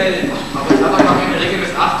Welle-Regeln hält. Aber es hat doch gar keine Regel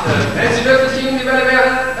missachtet. Wenn sie wirklich gegen die Welle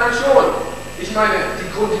wären, dann schon. Ich meine, die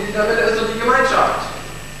Grundidee der Welle ist doch die Gemeinschaft.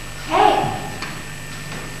 Hey,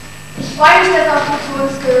 ich freue mich, dass auch du zu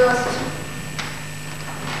uns gehörst.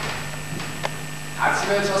 Hat sie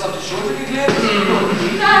mir jetzt was auf die Schulter geklebt?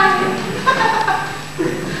 Nein.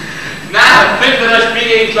 Na, bitte das Spiel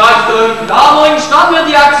gegen Clarkstone. Ja, morgen starten wir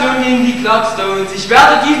die Aktion gegen die Clarkstones. Ich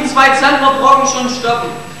werde diesen 2 Zentnerbrocken schon stoppen.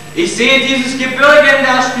 Ich sehe dieses Gebirge in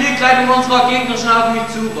der Spielkleidung unserer Gegner schon auf mich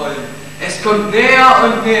zurollen. Es kommt näher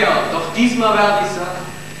und näher. Doch diesmal werde ich sagen,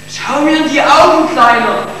 schau mir in die Augen,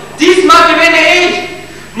 Kleiner. Diesmal gewinne ich.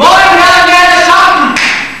 Morgen werden wir es schaffen.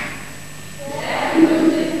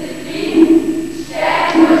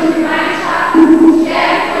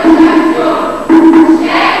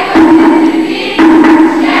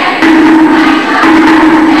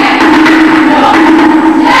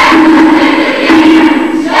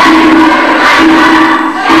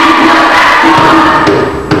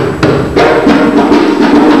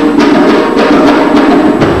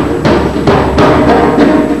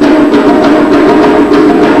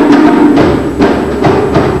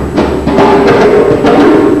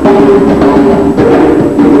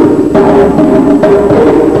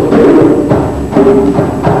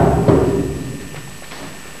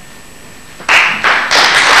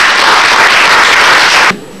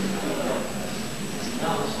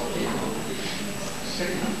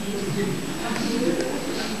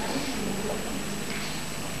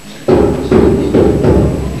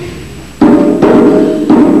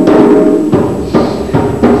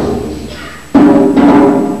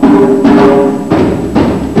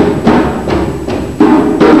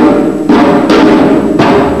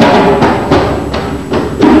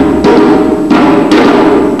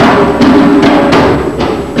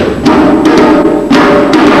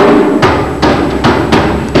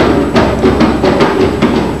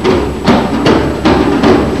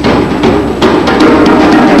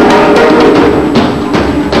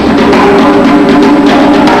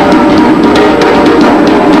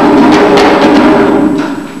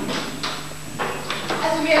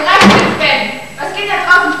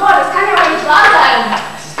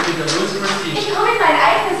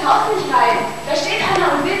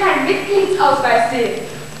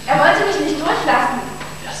 Er wollte mich nicht durchlassen.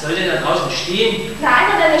 Wer soll denn da draußen stehen? Na,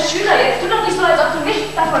 einer deiner Schüler. Jetzt tu doch nicht so, als ob du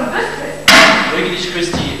nichts davon wüsstest. Beruhige dich,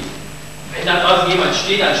 Christi. Wenn da draußen jemand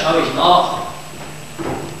steht, dann schaue ich nach.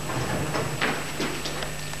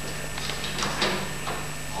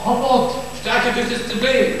 Robert, Stärke durch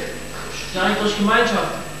Disziplin. Stärke durch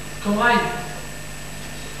Gemeinschaft. Komm rein.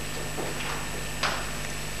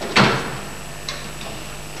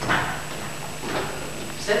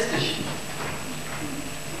 Setz dich.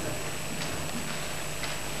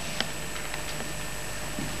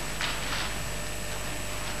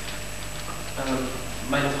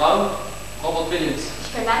 Meine Frau, Robert Williams.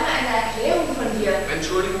 Ich verlange eine Erklärung von dir.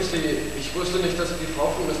 Entschuldigen Sie, ich wusste nicht, dass Sie die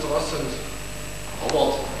Frau von Mr. Ross sind.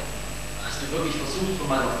 Robert, hast du wirklich versucht,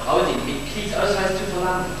 von meiner Frau den Mitgliedsausweis zu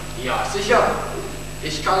verlangen? Ja, sicher.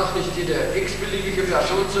 Ich kann doch nicht jede x-beliebige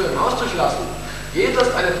Person zu Ihrem Haus durchlassen. Jeder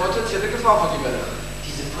ist eine potenzielle Gefahr für die Welle.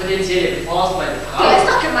 Diese potenzielle Gefahr ist meine Frau. Der ist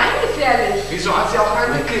doch gemeingefährlich. Wieso hat sie auch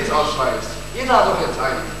keinen Mitgliedsausweis? Jeder hat doch jetzt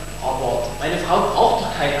einen. Aber meine Frau braucht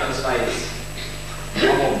doch keinen Ausweis.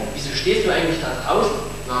 Aber wieso stehst du eigentlich da draußen?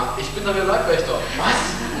 Na, ich bin doch Ihr Leibwächter. Was?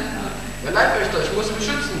 Ihr Leibwächter, ich muss Sie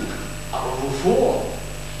beschützen. Aber wovor?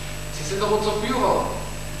 Sie sind doch unser Führer.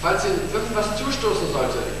 Falls Ihnen irgendwas zustoßen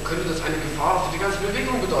sollte, könnte das eine Gefahr für die ganze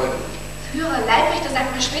Bewegung bedeuten. Führer, Leibwächter,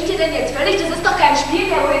 sagt mir, spinnt ihr denn jetzt völlig? Das ist doch kein Spiel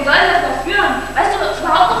mehr. Wohin soll das noch führen? Weißt du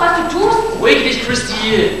überhaupt noch, was du tust? Ruhig dich,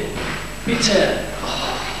 Christi. Bitte.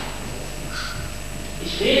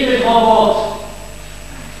 Ich rede mit Robert.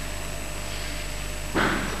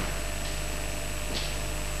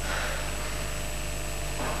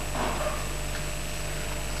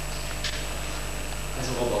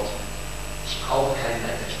 Also Robert, ich brauche keinen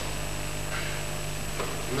Leibwächter.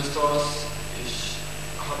 Mr. Ross, ich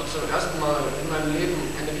habe zum ersten Mal in meinem Leben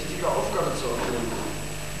eine wichtige Aufgabe zu erfüllen.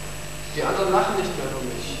 Die anderen lachen nicht mehr über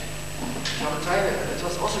mich. Ich habe Teile an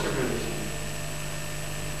etwas Außergewöhnlichem.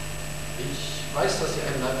 Ich weiß, dass Sie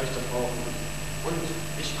einen Leibwächter brauchen. Und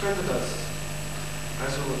ich könnte das.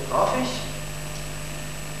 Also, darf ich?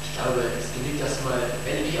 Ich glaube, es genügt erstmal,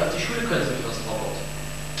 wenn du dich auf die Schule konzentrierst, Robert.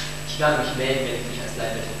 Ich werde mich melden, wenn ich dich als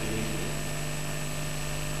Leibwächter benötige.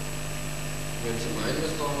 Wenn Sie meinen,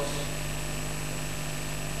 Mr. Ross.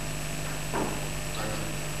 Danke.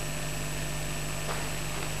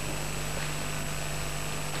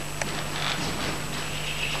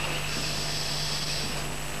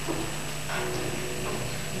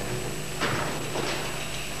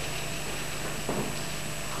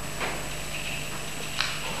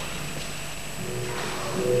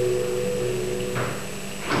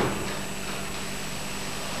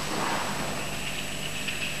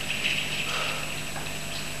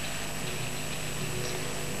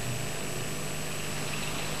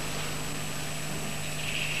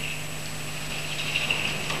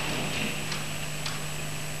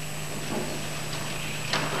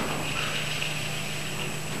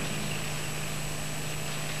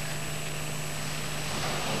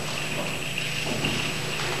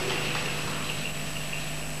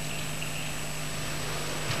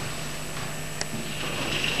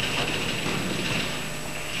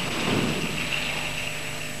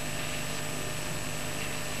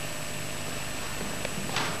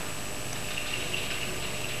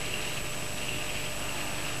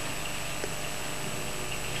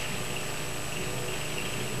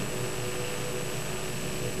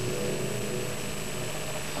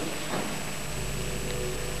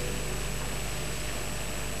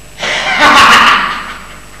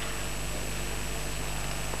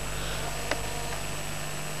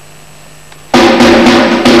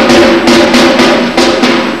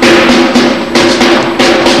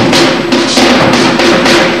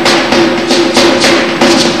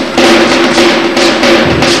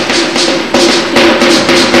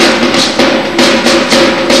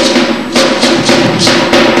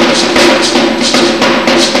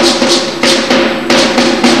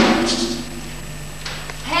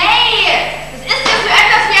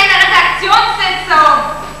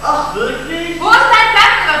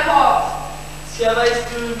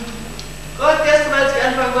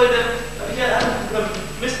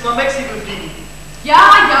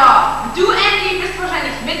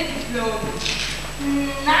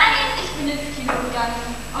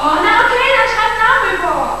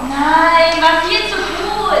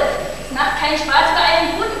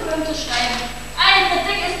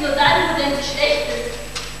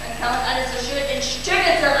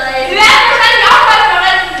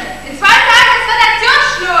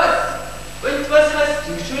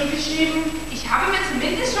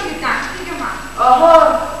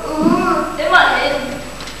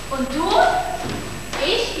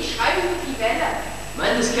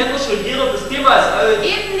 Mann, das kennt doch schon jeder, das Thema ist alt.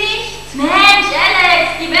 Eben nicht. Mensch,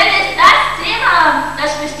 Alex, die Welle ist das Thema. Da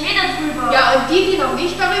spricht jeder drüber. Ja, und die noch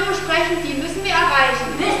nicht darüber sprechen, die müssen wir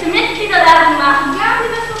erreichen. Willst du Mitgliederwerbung machen? Ja, wie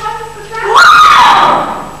wissen, was das gesagt hat?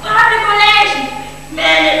 Wow! Matriculation,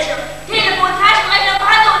 Manager, Telefon, Taschenrechner,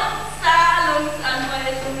 Konto,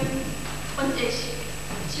 Zahlungsanweisungen. Und ich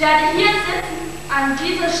werde hier sitzen, an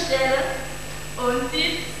dieser Stelle, und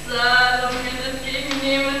die Zahlungen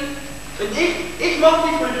entgegennehmen. Und ich mach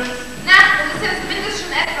die Fotos. Na, das ist jetzt zumindest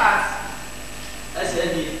schon etwas. Das ist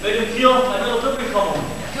Andy. Bei dem 4 bei meiner Doppelkammer.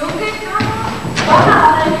 Dunkelkammer?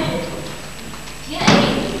 Warte, hier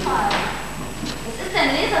endlich mal. Das ist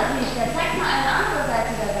ein Leserbrief, der zeigt mal eine andere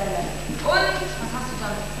Seite der Welle. Und, was hast du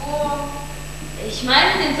damit vor? Ich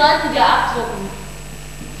meine, den sollten wir abdrucken.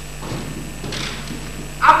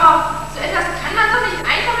 Aber so etwas kann man doch nicht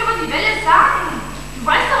einfach über die Welle sagen. Du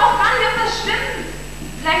weißt doch auch gar nicht, ob das stimmt.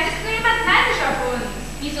 Vielleicht ist nur jemand neidisch auf uns.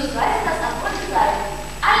 Wieso sollte das auf uns sein?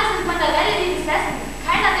 Alle sind von der Welle wie besessen.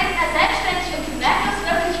 Keiner denkt mehr selbstständig und du merkst, was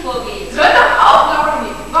wirklich vorgeht. Hör doch auf,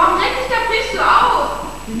 Laurie. Warum regt dich der Brief so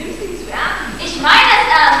auf? Du nimmst ihn zu ernst. Ich meine es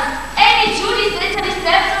ernst. Amy, Judy, seht ihr nicht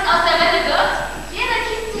selbst, was aus der Welle wird? Jeder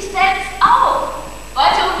kippt sich selbst auf.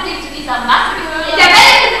 Wollt ihr unbedingt zu dieser Masse gehören? In der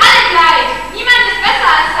Welle sind alle gleich. Niemand ist besser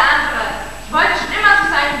als der andere. Ich wollte schon immer so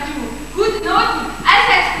sein wie du. Gute Noten,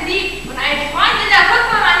 allseits beliebt und einen Freund in der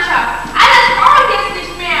Fußballmannschaft. Alles brauche ich jetzt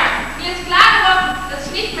nicht mehr. Mir ist klar geworden, dass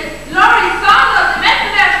ich nicht mit Laurie Saunders im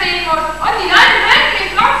Wettbewerb stehen muss. Und die Leute mögen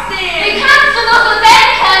mich trotzdem. Wie kannst du nur so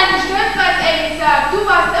denken? Stimmt, was Amy sagt. Du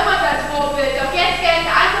warst immer das Vorbild. Doch jetzt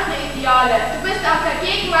gelten andere Ideale. Du bist auch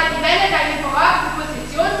dagegen, weil die Welle deine verrückte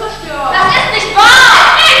Position zerstört. Das ist nicht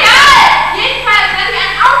wahr! Egal! Jedenfalls werde ich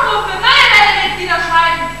einen Aufruf für neue Welle-Mitglieder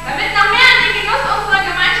schreiben, damit noch mehr in den Genuss unserer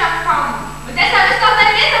Gemeinschaft kommen. Und deshalb ist doch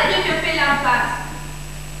dein Leserbrief für fehl am Platz.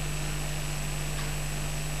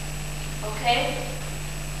 Okay.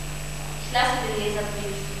 Ich lasse den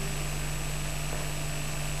Leserbrief.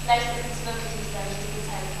 Vielleicht ist es wirklich nicht der richtige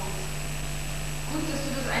Zeitpunkt. Gut, dass du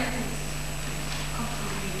das einsiehst. Kommt zu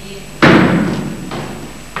die Idee.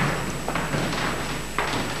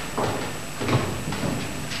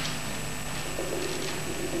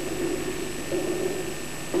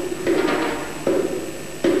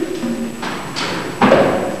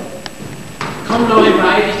 Komm, Laurie,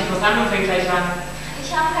 beeil dich, die Versammlung fängt gleich an.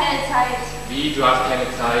 Ich habe keine Zeit. Wie, du hast keine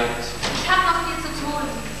Zeit? Ich habe noch viel zu tun.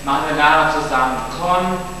 Das machen wir nachher zusammen.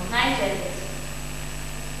 Komm. Nein, David.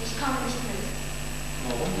 Ich komme nicht mit.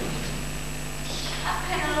 Warum nicht? Ich habe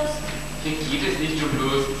keine Lust. Hier geht es nicht um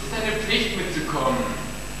Lust. Es ist eine Pflicht mitzukommen.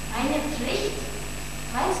 Eine Pflicht?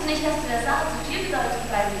 Meinst du nicht, dass du der Sache zu viel Bedeutung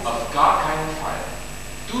beibringst? Auf gar keinen Fall.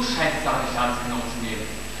 Du scheinst es auch nicht ernst genommen zu nehmen.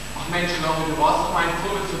 Ach Mensch, Laurie, du brauchst doch mal ein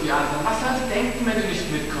Vorbild für die anderen. Was sollen sie denken, wenn du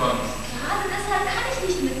nicht mitkommst? Gerade deshalb kann ich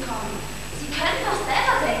nicht mitkommen. Sie können doch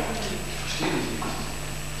selber denken. Ich verstehe dich nicht.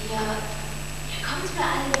 Ihr kommt mir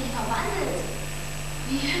alle wie verwandelt.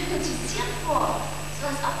 Wie hypnotisiert vor.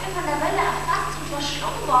 So als ob ihr von der Welle erfasst und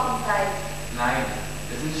verschlungen worden seid. Nein,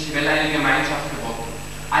 wir sind durch die Welle eine Gemeinschaft geworden.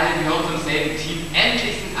 Alle gehören zum selben Team.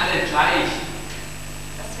 Endlich sind alle gleich.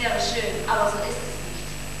 Das wäre schön, aber so ist es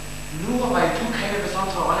nicht. Nur weil du keine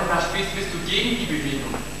besondere Rolle mehr spielst, bist du gegen die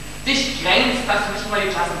Bewegung. Dich kränkt, dass du nicht mal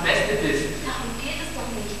die Klassenbeste bist. Darum geht es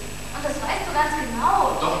doch nicht. Und das weißt du ganz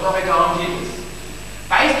genau. Doch, darum geht es.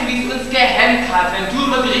 Weißt du, wie es uns gehemmt hat, wenn du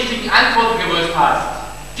immer die richtigen Antworten gewusst hast?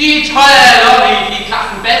 Die tolle Laurie, die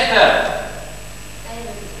Klassenbeste.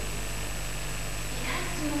 David, wie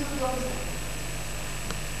kannst du nur so dumm sein?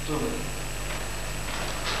 Dumm.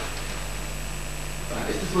 Dann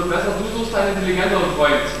ist es wohl besser, du suchst einen intelligenteren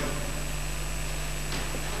Freund.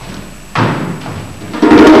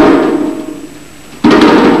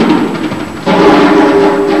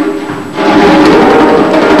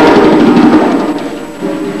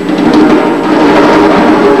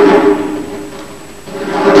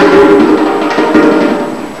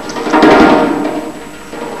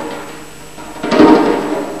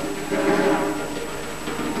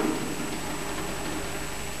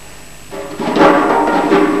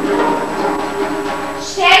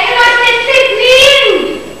 Stell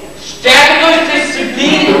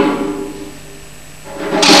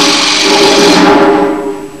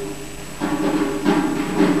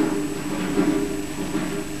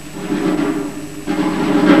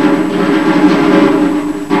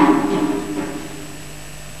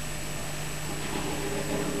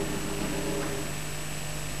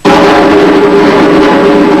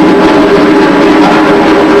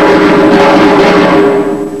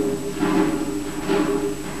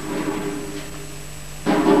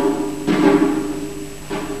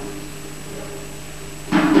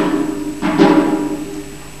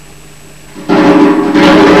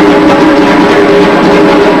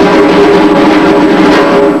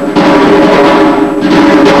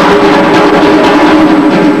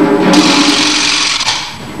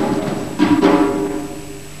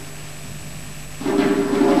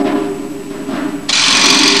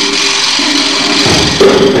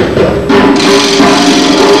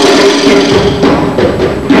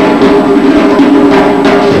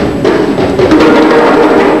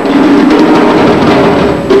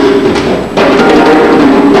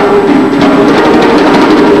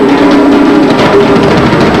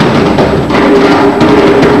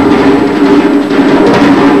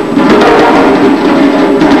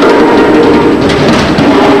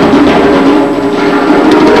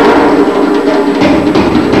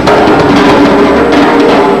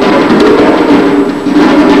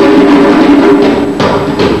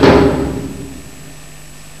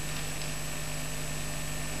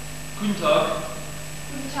Guten Tag.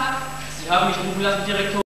 Guten Tag. Sie haben mich rufen lassen,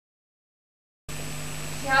 Direktor.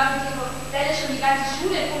 Sie haben mit Ihrer Welle schon die ganze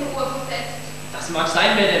Schule in Unruhe versetzt. Das mag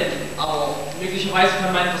sein, Madame, aber möglicherweise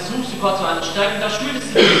kann mein Versuch sogar zu einer Stärkung der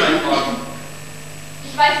Schuldisziplin beitragen.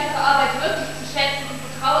 Ich weiß Ihre Arbeit wirklich zu schätzen und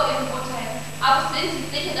vertraue Ihrem Urteil. Aber sind Sie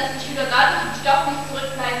sicher, dass die Schüler dadurch im Stoff nicht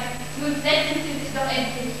zurückbleiben? Nun setzen Sie sich doch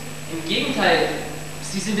endlich. Im Gegenteil,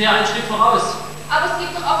 Sie sind ja einen Schritt voraus. Aber es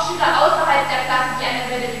gibt doch auch Schüler außerhalb der Klasse, die an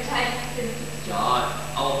der Welle beteiligt sind. Ja,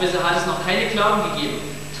 aber bisher hat es noch keine Klagen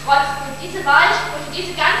gegeben. Trotzdem, diese Wahlsprüche,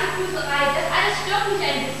 diese ganze Kuserei, das alles stört mich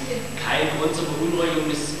ein bisschen. Kein Grund zur Beunruhigung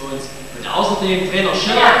ist uns. Und außerdem Trainer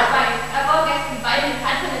Schiller. Ja, ich weiß. Er war gestern bei mir,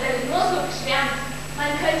 hat von der Welle nur so geschwärmt.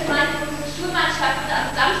 Man könnte meinen, unsere Schulmannschaft würde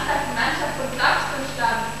am Samstag die Mannschaft von Blackstone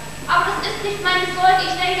schlagen. Aber das ist nicht meine Sorge,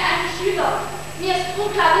 ich denke an die Schüler. Mir ist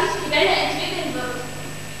unklar, wie sich die Welle entwickeln wird.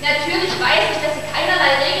 Natürlich weiß ich, dass sie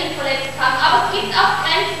keinerlei Regeln verletzt haben, aber es gibt auch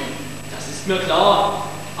Grenzen. Das ist mir klar.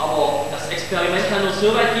 Aber das Experiment kann nur so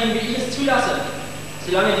weit gehen, wie ich es zulasse.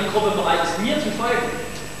 Solange die Gruppe bereit ist, mir zu folgen,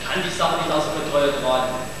 kann die Sache nicht außer Kontrolle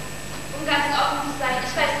geraten. Um ganz offen zu sein, ich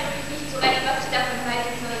weiß wirklich nicht so recht, was ich davon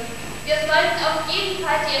halten soll. Wir sollten auf jeden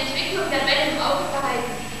Fall die Entwicklung der Welle im Auge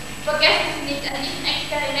behalten. Vergessen Sie nicht, an diesem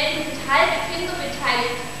Experiment sind halbe Kinder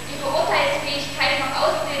beteiligt, die ihre Urteilsfähigkeit noch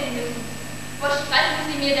ausbilden müssen. Versprechen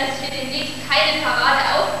Sie mir, dass ich in den nächsten keine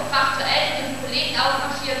Parade aufgebrachter älteren Kollegen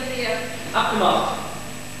aufmarschieren sehe. Abgemacht.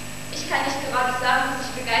 Ich kann nicht gerade sagen, dass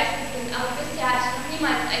ich begeistert bin, aber bisher hatte ich noch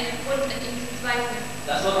niemals einen Grund, an ihm zu zweifeln.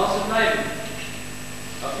 Das soll auch so bleiben.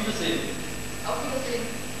 Auf Wiedersehen. Auf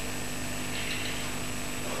Wiedersehen.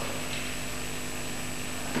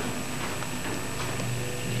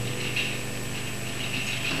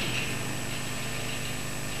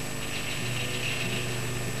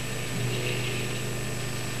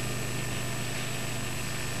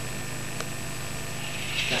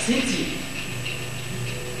 Da sind sie.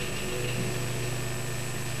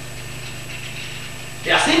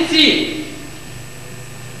 Wer sind Sie?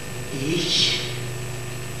 Ich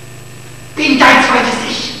bin dein zweites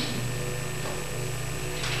Ich.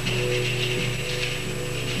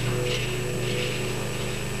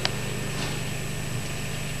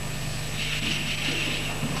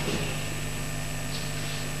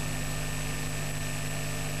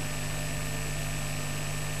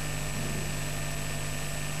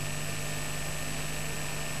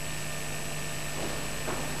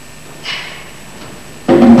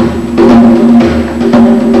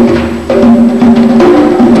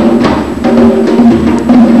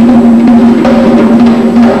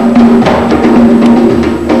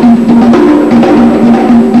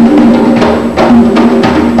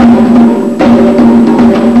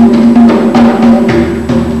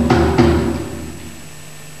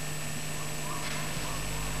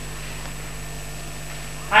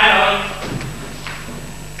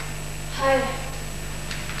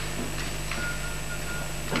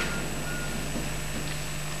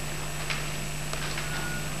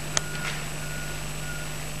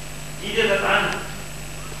 Sieh dir das an.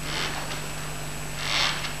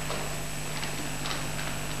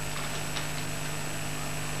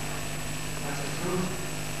 Was ist das?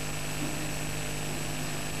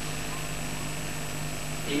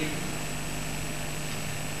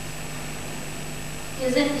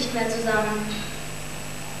 Wir sind nicht mehr zusammen.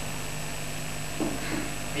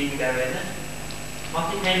 Wegen der Welle? Mach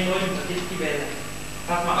dir keinen Sorgen, das ist die Welle.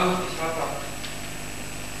 Pass mal auf, ich warte ab.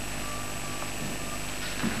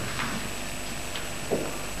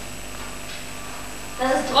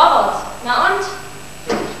 Das ist Robert. Na und?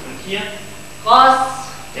 So, und hier? Ross.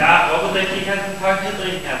 Ja, Robert ist den ganzen Tag hier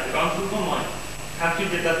drin, Herr. Ganz super Mann. Kannst du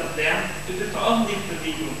dir das erklären? Du bist doch auch in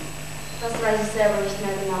Dienstbewegung. Das weiß ich selber nicht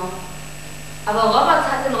mehr genau. Aber Robert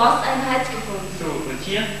hat in Ross einen Hals gefunden. So, und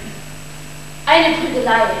hier? Eine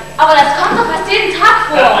Prügelei. Aber das kommt doch fast jeden Tag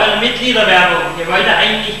vor. Das ist eure Mitgliederwerbung. Ihr wollt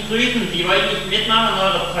eigentlich grüßen. Sie wollt nicht mitmachen in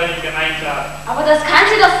eurer tollen Gemeinschaft. Aber das kann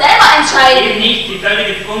sie doch selber entscheiden. Eben nicht, sie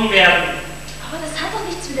sollte gezwungen werden. Aber das hat doch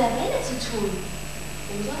nichts mit der Welle zu tun.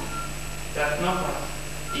 Oder? Das ist noch was.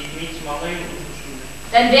 Die Mädchen mal neu in unserer Schule.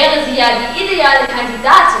 Dann wäre sie ja die ideale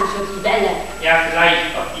Kandidatin für die Welle. Ja,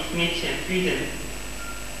 vielleicht. Auch die Mädchen. Jüdin.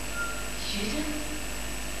 Jüdin?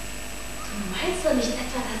 Du meinst doch nicht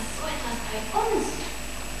etwa, dass so etwas bei uns?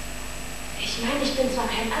 Ich meine, ich bin zwar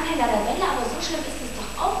kein Anhänger der Welle, aber so schlimm ist es doch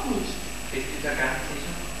auch nicht. Bist du da ganz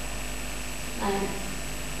sicher? Nein,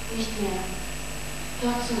 nicht mehr.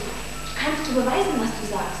 Hör zu. Kannst du beweisen, was du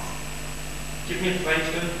sagst? Gib mir 2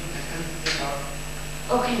 Stunden, dann kannst du es sagen.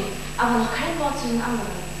 Okay, aber noch kein Wort zu den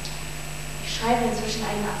anderen. Ich schreibe inzwischen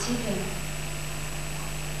einen Artikel.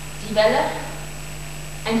 Die Welle?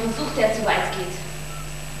 Ein Versuch, der zu weit geht.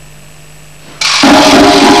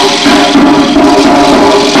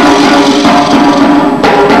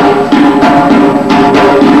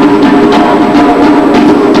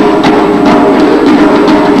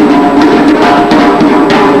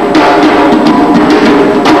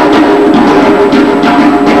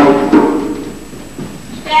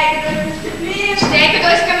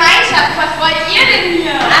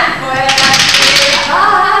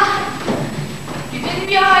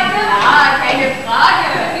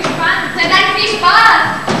 Frage. Bin gespannt. Na dann viel Spaß.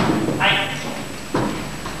 Hi.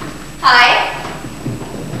 Hi.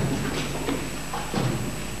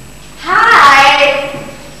 Hi.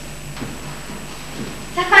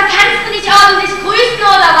 Sag mal, kannst du nicht ordentlich grüßen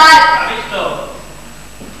oder was? Hab ich doch.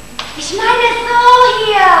 Ich meine so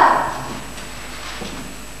hier.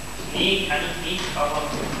 Nee, kann ich nicht, aber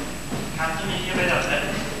kannst du mich hier wieder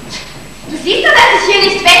treffen? Du siehst doch, dass ich hier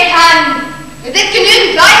nicht weg kann. Wir sind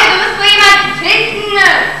genügend Leute, du musst wohl jemanden finden.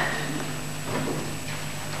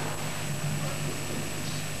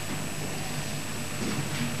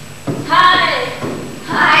 Hi.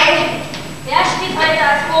 Hi. Wer spielt heute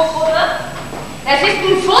als Vorgruppe? Das ist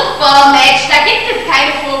ein Football-Match, da gibt es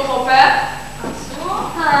keine Vorgruppe. Ach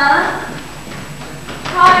so? Ha.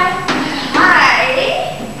 Hi. Hi.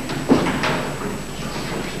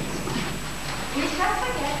 Nicht was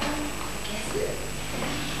vergessen. Vergessen?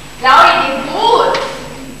 Claudi, geh gut.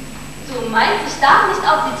 Du meinst, ich darf nicht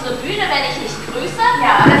auf die Tribüne, wenn ich nicht grüße?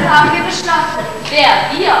 Ja, das haben wir beschlossen.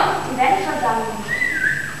 Wer? Wir? Die Weltversammlung.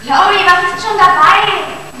 Claudi, was ist schon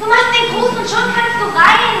dabei? Du machst den Gruß und schon kannst du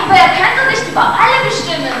rein. Aber er kann doch nicht über alle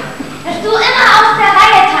bestimmen. Dass du immer aus der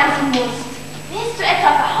Reihe tanzen musst. Willst du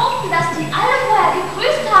etwa behaupten, dass die alle vorher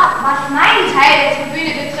gegrüßt haben? Was meinen Teil der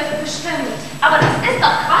Tribüne betrifft, bestimmt. Aber das ist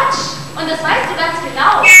doch Quatsch. Und das weißt du ganz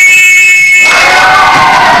genau.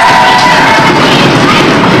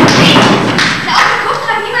 Claudi, guck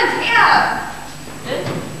doch niemand her.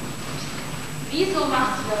 Wieso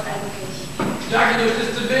machst du das eigentlich? Stärke durch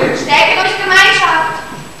Disziplin. Stärke durch Gemeinschaft.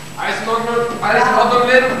 Alles in Ordnung,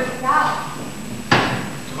 Lynn? Ja.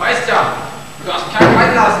 Du weißt ja, du darfst keinen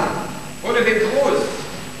reinlassen. Ohne den Gruß.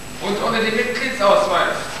 Und ohne den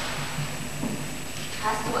Mitgliedsausweis.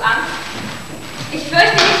 Hast du Angst? Ich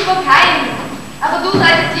fürchte nicht vor keinen. Aber du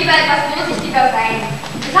solltest lieber etwas vorsichtiger sein.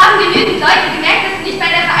 Es haben genügend Leute gemerkt, dass du nicht bei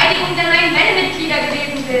der Vereinigung der neuen Welle-Mitglieder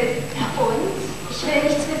gewesen bist. Ja und? Ich will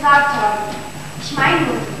nichts gesagt haben. Ich meine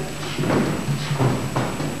nur so.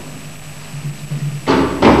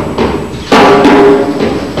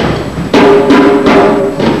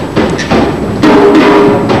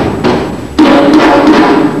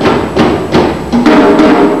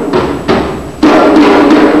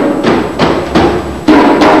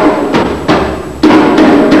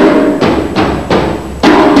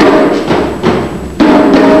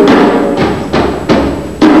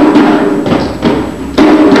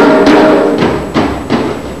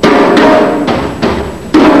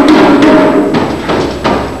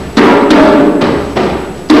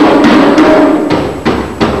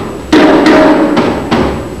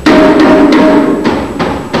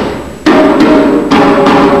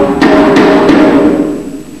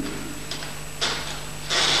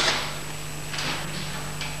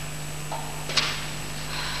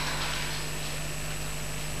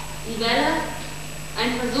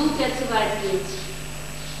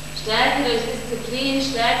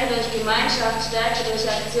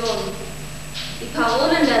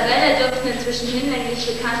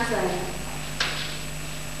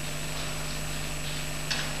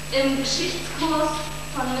 Im Geschichtskurs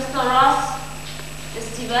von Mr. Ross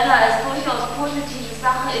ist die Welle als durchaus positive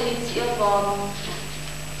Sache initiiert worden.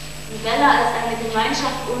 Die Welle als eine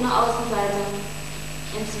Gemeinschaft ohne Außenseiter.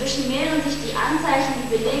 Inzwischen mehren sich die Anzeichen,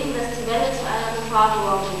 die belegen, dass die Welle zu einer Gefahr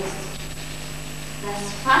geworden ist.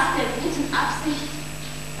 Das Fass der guten Absicht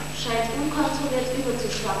scheint unkontrolliert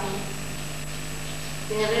überzuschwappen.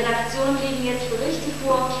 Der Redaktion liegen jetzt Berichte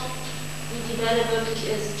vor, wie die Welle wirklich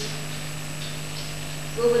ist.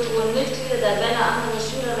 So bedrohen Mitglieder der Welle andere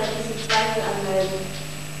Schüler, wenn diese Zweifel anmelden.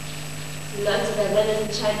 Die Leute der Welle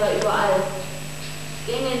sind scheinbar überall.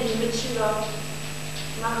 Gängeln die Mitschüler,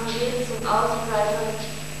 machen jeden zum Außenseiter,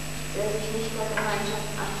 der sich nicht der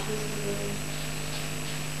Gemeinschaft anschließen will.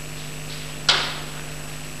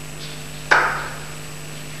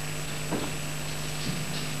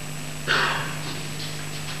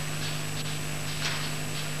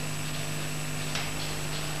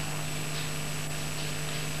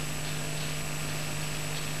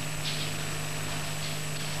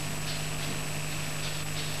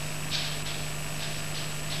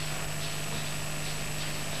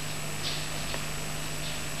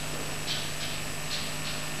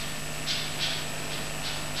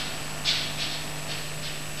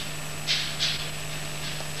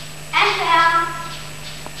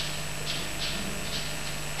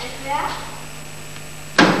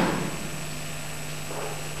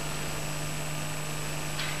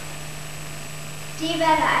 Die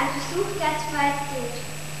Welle, ein Besuch, der zu weit geht.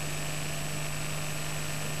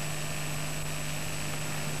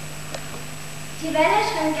 Die Welle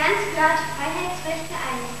stand ganz klar die Freiheitsrechte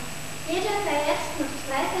ein. Jeder, der jetzt noch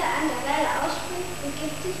Zweifel an der Welle ausspricht,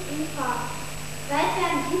 in Fahrt. Bald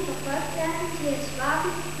werden die verfolgt werden, die es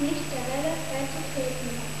wagen, nicht der Welle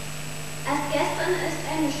beizutreten. Erst gestern ist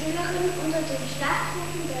eine Schülerin unter den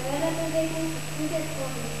Schlachtrufen der Welle-Bewegung verprügelt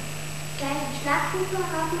worden. Gleiche Schlachtrufe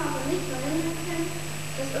haben aber nicht verhindern können,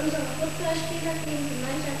 dass unsere Footballspieler gegen die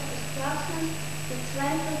Mannschaft des Straße mit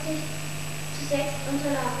 42:6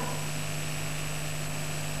 unterlagen.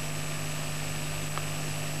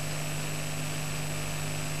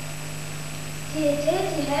 Die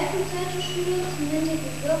Idee, die Helfenswerteschule zu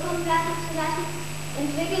mündigen Bürgern werden zu lassen,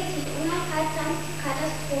 entwickelt sich unaufhaltsam zur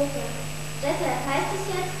Katastrophe. Deshalb heißt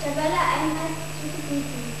es jetzt, der Welle Einhalt zu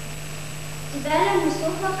gebieten. Die Welle muss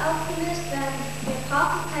sofort aufgelöst werden. Wir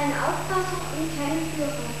brauchen keine Aufpasser und keine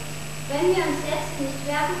Führer. Wenn wir uns jetzt nicht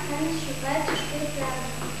wehren, kann es schon bald zu spät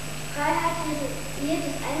werden. Freiheit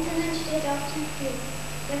jedes Einzelnen steht auf dem Spiel.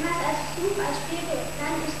 Wenn man es als Versuch als Spiel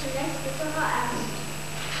dann ist zuletzt bitterer Ernst.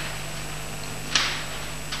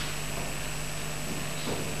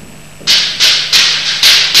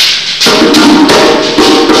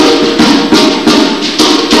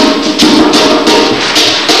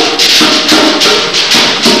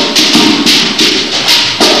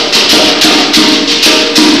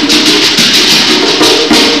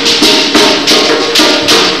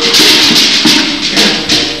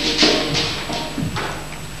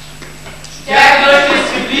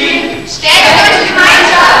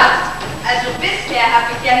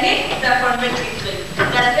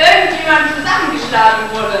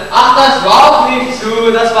 Ach, das war auch nicht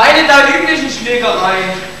so. Das war eine der üblichen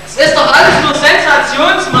Schlägereien. Es ist doch alles nur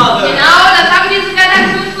Sensationsmache. Genau, das haben diese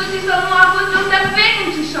Redaktionsfuß sich doch nur auf Rüstung der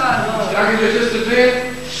Bewegung zu schauen. Stärke durch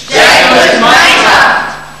Disziplin. Stärke durch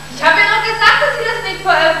Gemeinschaft. Ich habe ihr doch gesagt, dass sie das nicht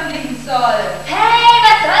veröffentlichen soll. Hey,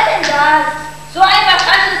 was soll denn das? So einfach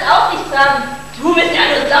kannst du es auch nicht sagen. Du bist ja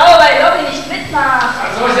nur sauer, weil Lobby nicht mitmacht.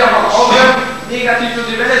 Dann soll sie aber aufhören, negativ für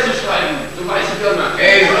die Welle zu schreiben. Du weißt ja immer.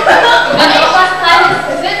 Ey, Kann ich was dran?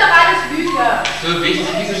 Es sind doch alles Bücher. So wichtig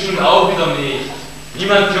ist es schon auch wieder nicht.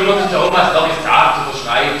 Niemand kümmert sich darum, was Lobby sagt oder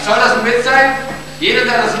schreibt. Soll das ein Witz sein? Jeder,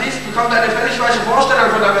 der das liest, bekommt eine völlig falsche Vorstellung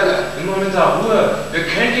von der Welle. Immer mit der Ruhe. Wir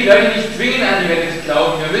können die Leute nicht zwingen, an die Welle zu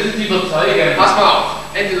glauben. Wir müssen sie überzeugen. Pass mal auf.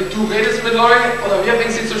 Entweder du redest mit Lori oder wir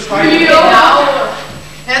bringen sie zum Schweigen. Genau.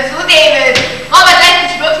 Hör zu, David. Robert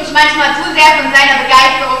lässt sich wirklich manchmal zu sehr von seiner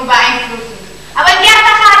Begeisterung beeinflussen. Aber in der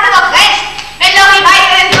Sache hat er doch recht. Wenn Lori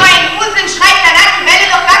weiterhin so einen Unsinn schreibt, dann hat die Welle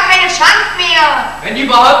doch gar keine Chance mehr. Wenn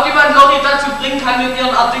überhaupt jemand Lori dazu bringen kann, mit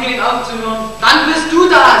ihren Artikeln aufzuhören, dann bist du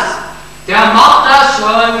das. Der macht das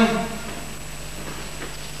schon.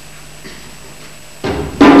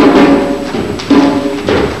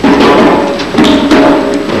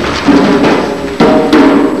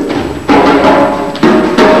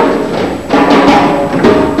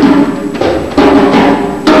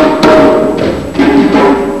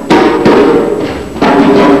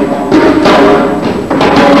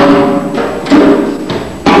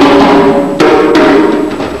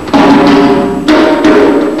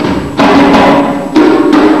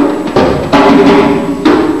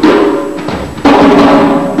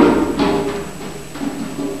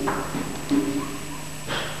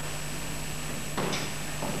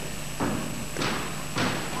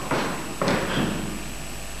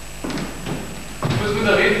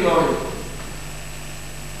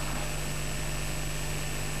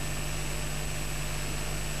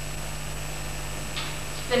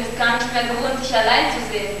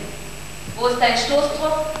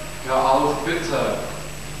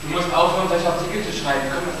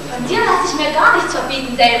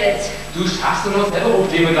 Du schaffst nur selber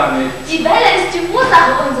Probleme damit. Die Welle ist die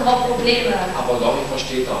Ursache unserer Probleme. Aber Lori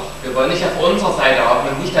versteht doch. Wir wollen nicht auf unserer Seite haben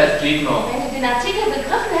und nicht als Gegner. Wenn du den Artikel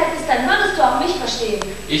begriffen hättest, dann würdest du auch mich verstehen.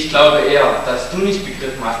 Ich glaube eher, dass du nicht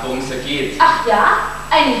begriffen hast, worum es hier geht. Ach ja?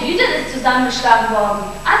 Eine Jüdin ist zusammengeschlagen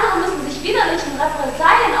worden. Andere müssen sich widerlichen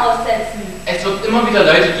Repressalien aussetzen. Es wird immer wieder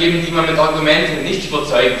Leute geben, die man mit Argumenten nicht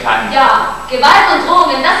überzeugen kann. Ja, Gewalt und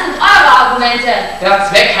Drohungen, das sind eure Argumente. Der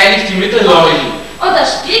Zweck heiligt die Mittel, Lori. Und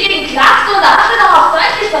das Spiel gegen Clarkson, da habt ihr doch auch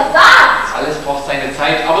deutlich versagt. Alles braucht seine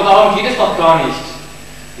Zeit, aber darum geht es doch gar nicht.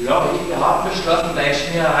 Lori, wir haben beschlossen, deinen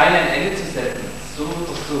Schmierereien ein Ende zu setzen. So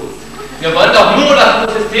oder so. Wir wollen doch nur, dass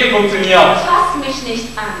das System funktioniert. Fass mich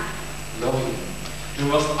nicht an. Lori, du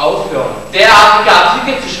musst aufhören, derartige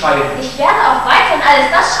Artikel zu schreiben. Ich werde auch weiterhin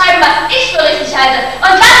alles das schreiben, was ich für richtig halte.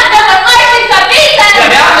 Und lasst mir von euch nicht verbieten!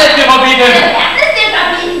 Wir werden es dir verbieten! Wir werden es dir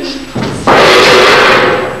verbieten!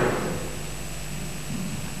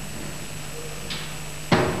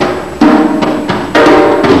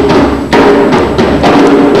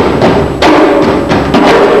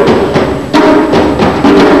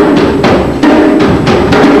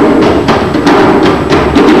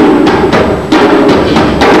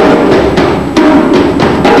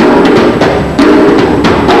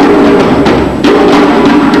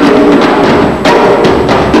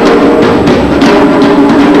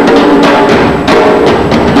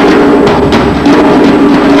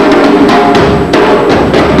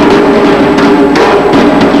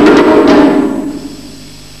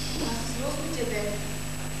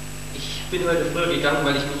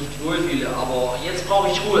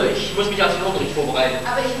 den Unterricht vorbereiten.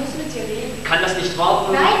 Aber ich muss mit dir reden. Kann das nicht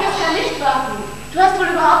warten? Nein, das kann nicht warten. Du hast wohl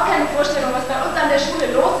überhaupt keine Vorstellung, was bei uns an der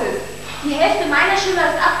Schule los ist. Die Hälfte meiner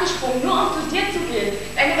Schüler ist abgesprungen, nur um zu dir zu gehen.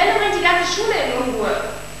 Deine Welle bringt die ganze Schule in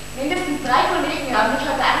Unruhe. Mindestens 3 Kollegen haben mich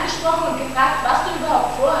heute angesprochen und gefragt, was du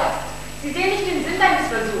überhaupt vorhast. Sie sehen nicht den Sinn deines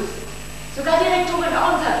Versuchs. Sogar Direktorin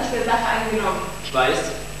Owens hat sich der Sache angenommen. Ich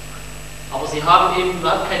weiß. Aber Sie haben eben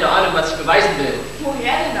überhaupt keine Ahnung, was ich beweisen will.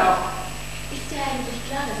 Woher denn auch? Ist dir eigentlich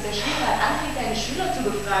klar, dass der Schulrat anfängt, deine Schüler zu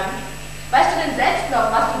befragen? Weißt du denn selbst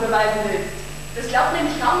noch, was du beweisen willst? Das glaubt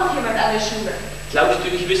nämlich kaum noch jemand an der Schule. Glaubst du,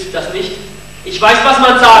 ich wüsste das nicht? Ich weiß, was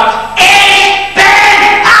man sagt. Ich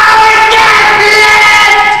bin ausgeblendet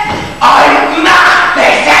und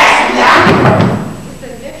machtbesessen. Ist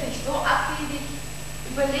denn wirklich so abwegig?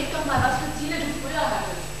 Überleg doch mal, was für Ziele du früher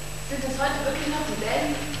hattest. Sind es heute wirklich noch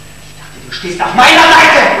dieselben? Du stehst auf meiner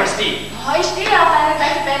Seite! Christi! Oh, ich stehe auf deiner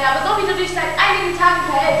Seite, Ben, aber so wie du dich seit einigen Tagen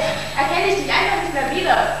verhältst, erkenne ich dich einfach nicht mehr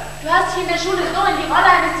wieder. Du hast dich in der Schule so in die Rolle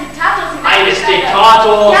eines Diktators Eines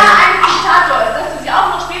Diktators? Ja, eines Diktators, dass du sie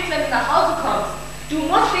auch noch spielst, wenn du nach Hause kommst. Du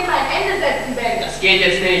musst dem ein Ende setzen, Ben. Das geht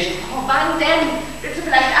jetzt nicht. Oh, wann denn? Willst du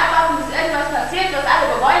vielleicht abwarten, bis irgendwas passiert, was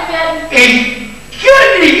alle bereuen werden? Ich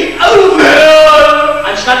kann nicht aufhören!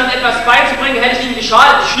 Anstatt ihnen etwas beizubringen, hätte ich ihnen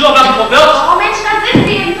geschadet. Die Schüler werden verwirrt. Oh Mensch, dann sind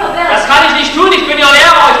sie eben verwirrt. Das kann ich nicht tun. Ich bin ja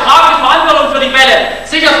Lehrer. Ich trage die Verantwortung für die Welle.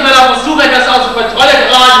 Sicher ist mir der Versuch, etwas außer Kontrolle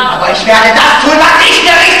geraten. Aber ich werde das tun, was ich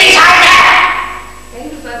für richtig halte!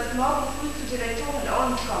 Wenn du sollst morgen früh zu Direktorin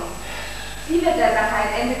Owens kommen. Sie wird der Sache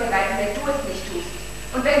ein Ende bereiten, wenn du es nicht tust.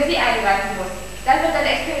 Und wenn sie eingreifen muss, dann wird dein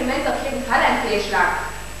Experiment auf jeden Fall ein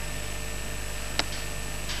Fehlschlag.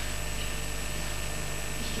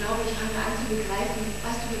 Ich glaube, ich fange an zu begreifen,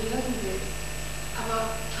 was du bewirken willst.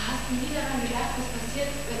 Aber du hast nie daran gedacht, was passiert,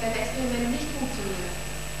 wenn dein Experiment nicht funktioniert.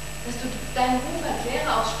 Dass du deinen Ruf als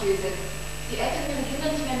Lehrer aufs Spiel setzt. Die Eltern ihre Kinder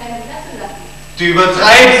nicht mehr in deine Klasse lassen. Du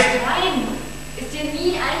übertreibst! Nein! Ist dir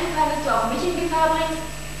nie eingefallen, dass du auch mich in Gefahr bringst?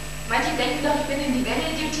 Manche denken doch, ich bin in die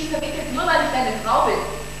Welle-Idiotie verwickelt, nur weil ich deine Frau bin.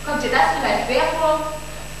 Kommt dir das vielleicht schwer vor?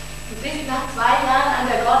 Du bist nach 2 Jahren an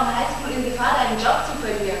der Gordon High School in Gefahr, deinen Job zu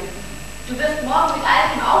verlieren. Du wirst morgen mit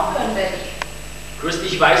all dem aufhören, Benny. Christi,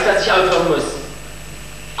 ich weiß, dass ich aufhören muss.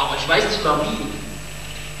 Aber ich weiß nicht mal wie.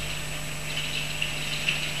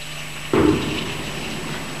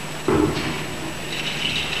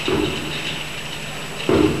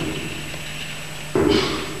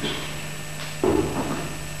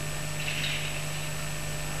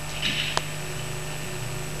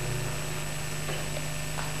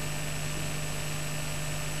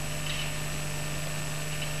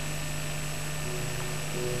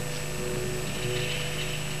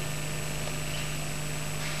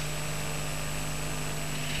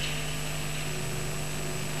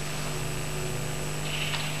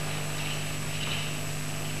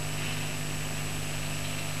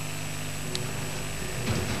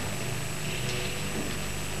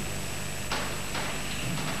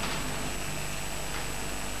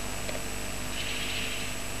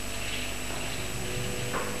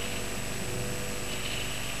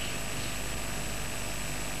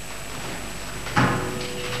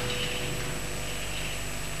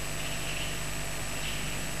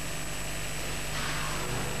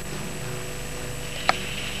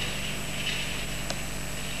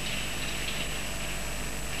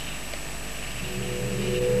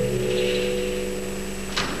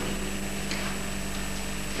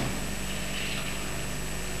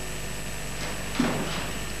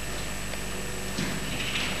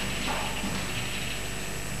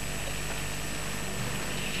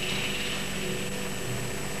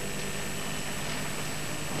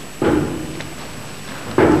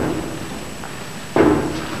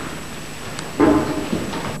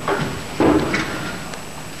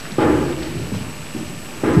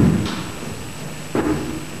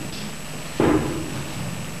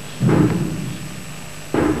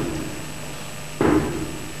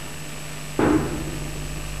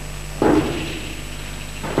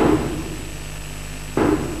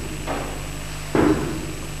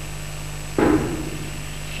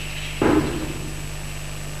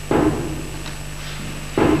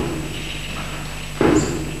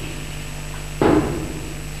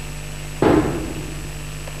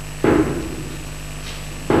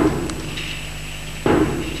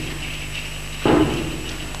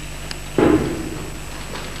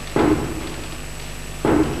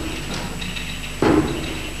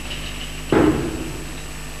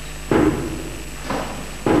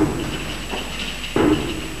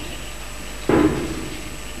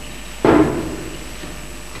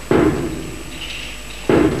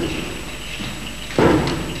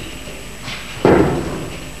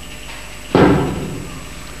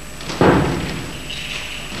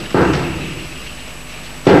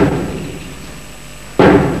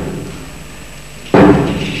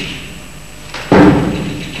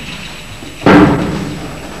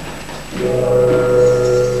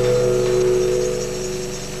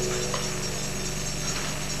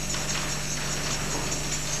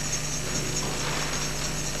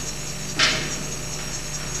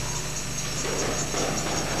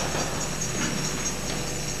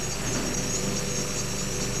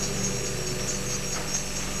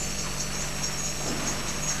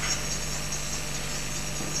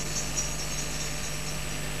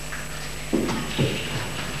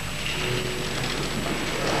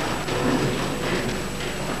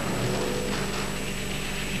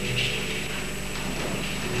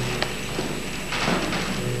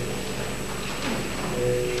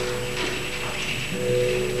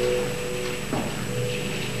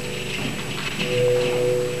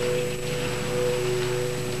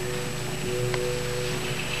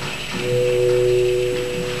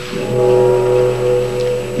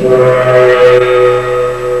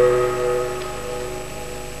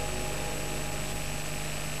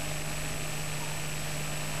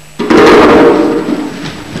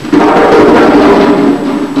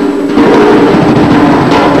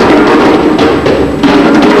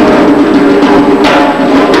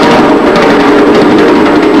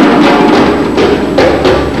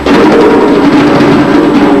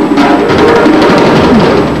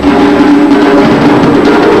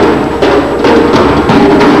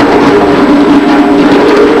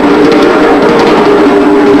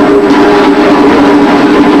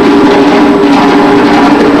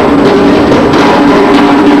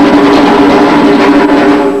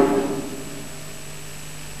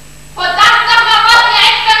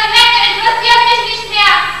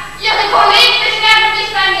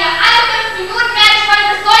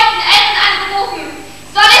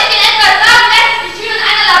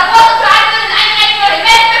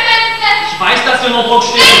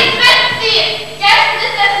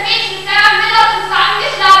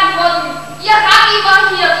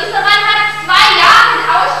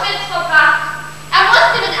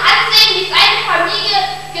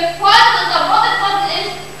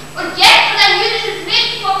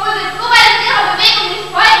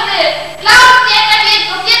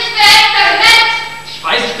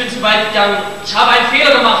 Ich habe einen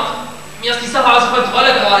Fehler gemacht. Mir ist die Sache außer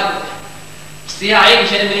Kontrolle geraten. Ich sehe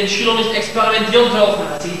eigentlich, hätte mit den Schülern nicht experimentieren dürfen.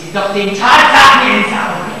 Sehen Sie doch den Tatsachen ins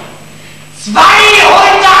Auge. 200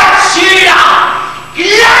 Schüler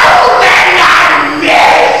glauben an mich!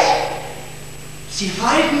 Sie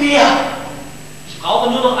folgen mir! Ich brauche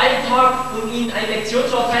nur noch einen Tag, um Ihnen eine Lektion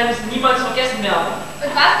zu erteilen, die Sie niemals vergessen werden.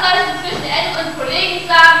 Und was soll ich inzwischen Eltern und Kollegen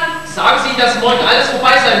sagen? Sagen Sie, dass morgen alles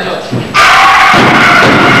vorbei sein wird.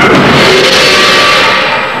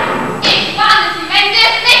 Ich warne Sie, wenn Sie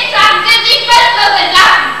es nicht sagen, sind Sie Künstler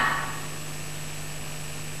entlassen!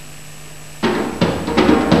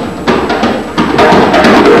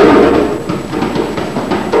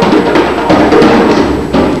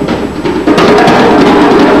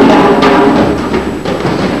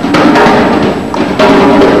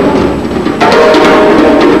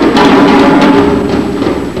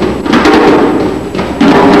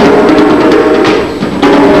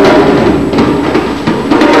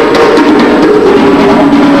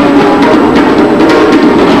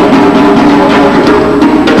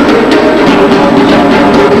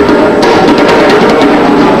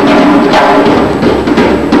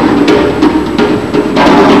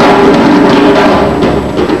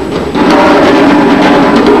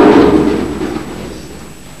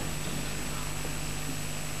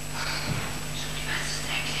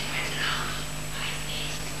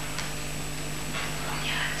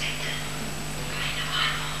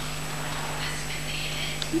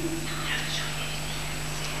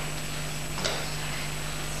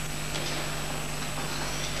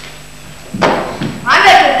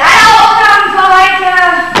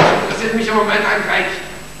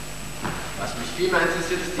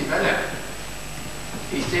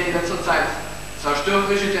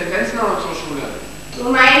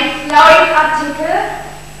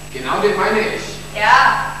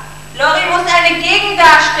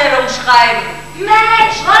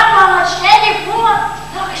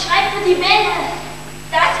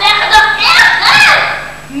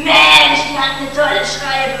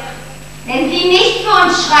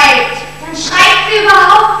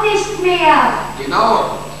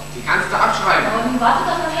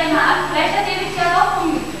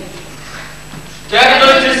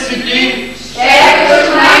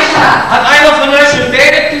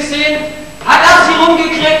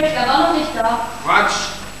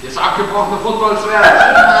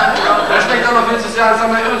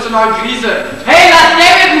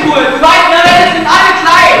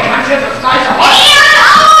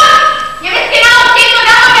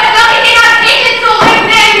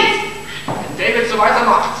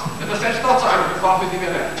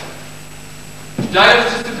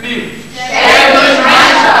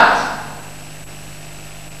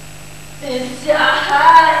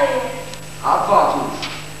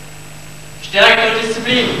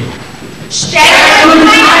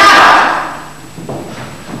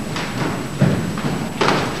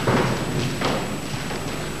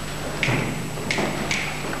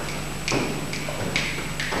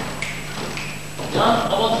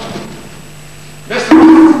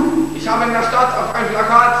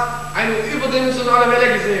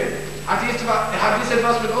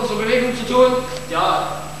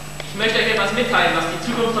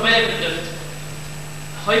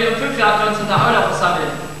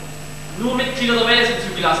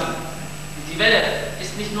 Welle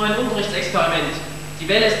ist nicht nur ein Unterrichtsexperiment. Die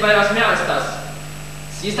Welle ist weitaus mehr als das.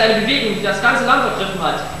 Sie ist eine Bewegung, die das ganze Land ergriffen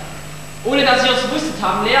hat. Ohne dass ihr es wusstet,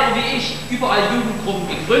 haben Lehrer wie ich überall Jugendgruppen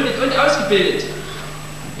gegründet und ausgebildet.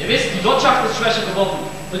 Ihr wisst, die Wirtschaft ist schwächer geworden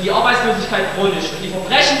und die Arbeitslosigkeit chronisch und die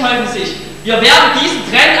Verbrechen häufen sich. Wir werden diesen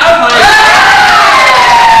Trend aufhalten.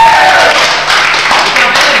 Mit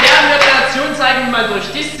der Welle werden wir der Nation zeigen, wie man durch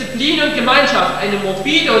Disziplin und Gemeinschaft eine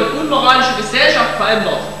morbide und unmoralische Gesellschaft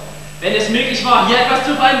verändert. Wenn es möglich war, hier etwas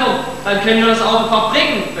zu verändern, dann können wir das auch in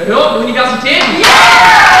Fabriken, Behörden, Universitäten.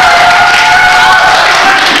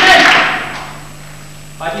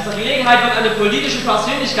 Bei dieser Gelegenheit wird eine politische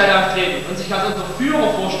Persönlichkeit auftreten und sich als unser Führer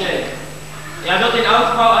vorstellen. Er wird den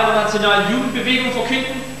Aufbau einer nationalen Jugendbewegung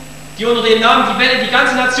verkünden, die unter dem Namen Die Welle die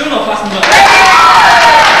ganze Nation erfassen wird.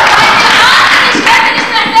 Ich könnte nicht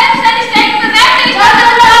mehr selbstständig denken, bewältigt.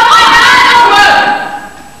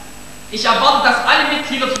 Ich erwarte, dass alle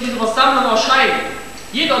Mitglieder zu dieser Versammlung erscheinen.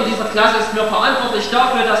 Jeder in dieser Klasse ist mir verantwortlich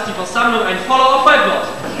dafür, dass die Versammlung ein voller Erfolg wird.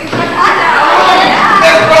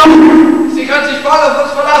 Sie können sich voll auf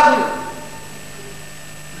uns verlassen.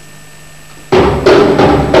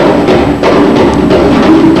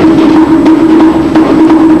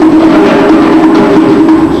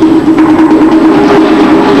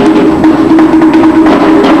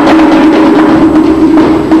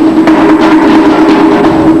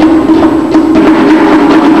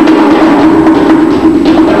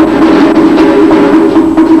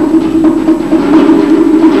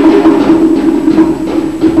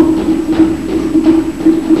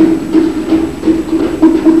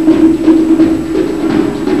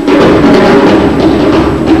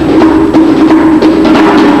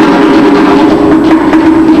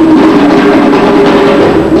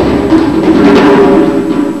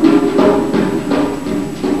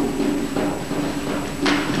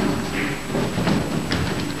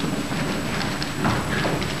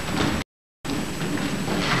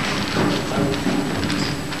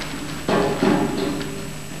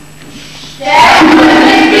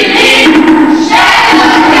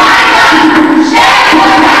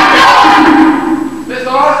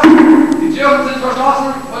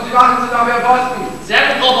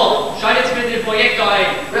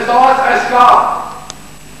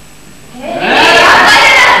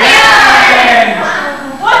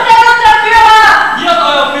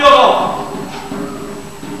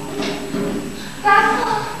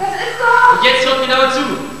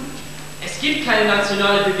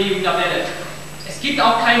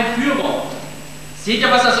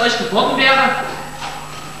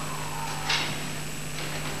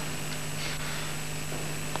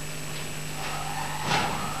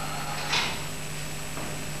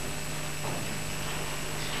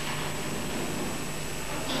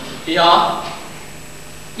 Ja,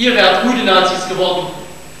 ihr wärt gute Nazis geworden.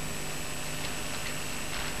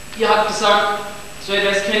 Ihr habt gesagt, so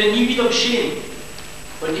etwas könne nie wieder geschehen.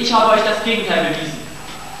 Und ich habe euch das Gegenteil bewiesen.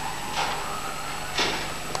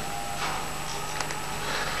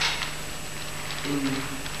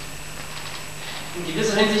 In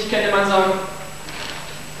gewisser Hinsicht könnte man sagen,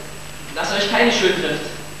 dass euch keine Schuld trifft.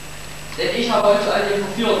 Denn ich habe euch zu all dem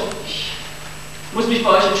verführt. Ich muss mich bei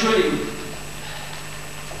euch entschuldigen.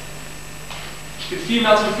 Ich bin viel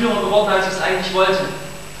mehr zum Führer geworden, als ich es eigentlich wollte.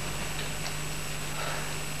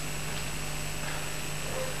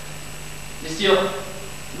 Wisst ihr,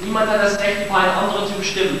 niemand hat das Recht, über einen anderen zu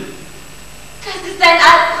bestimmen. Das ist ein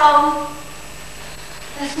Albtraum.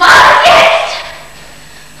 Das war es jetzt!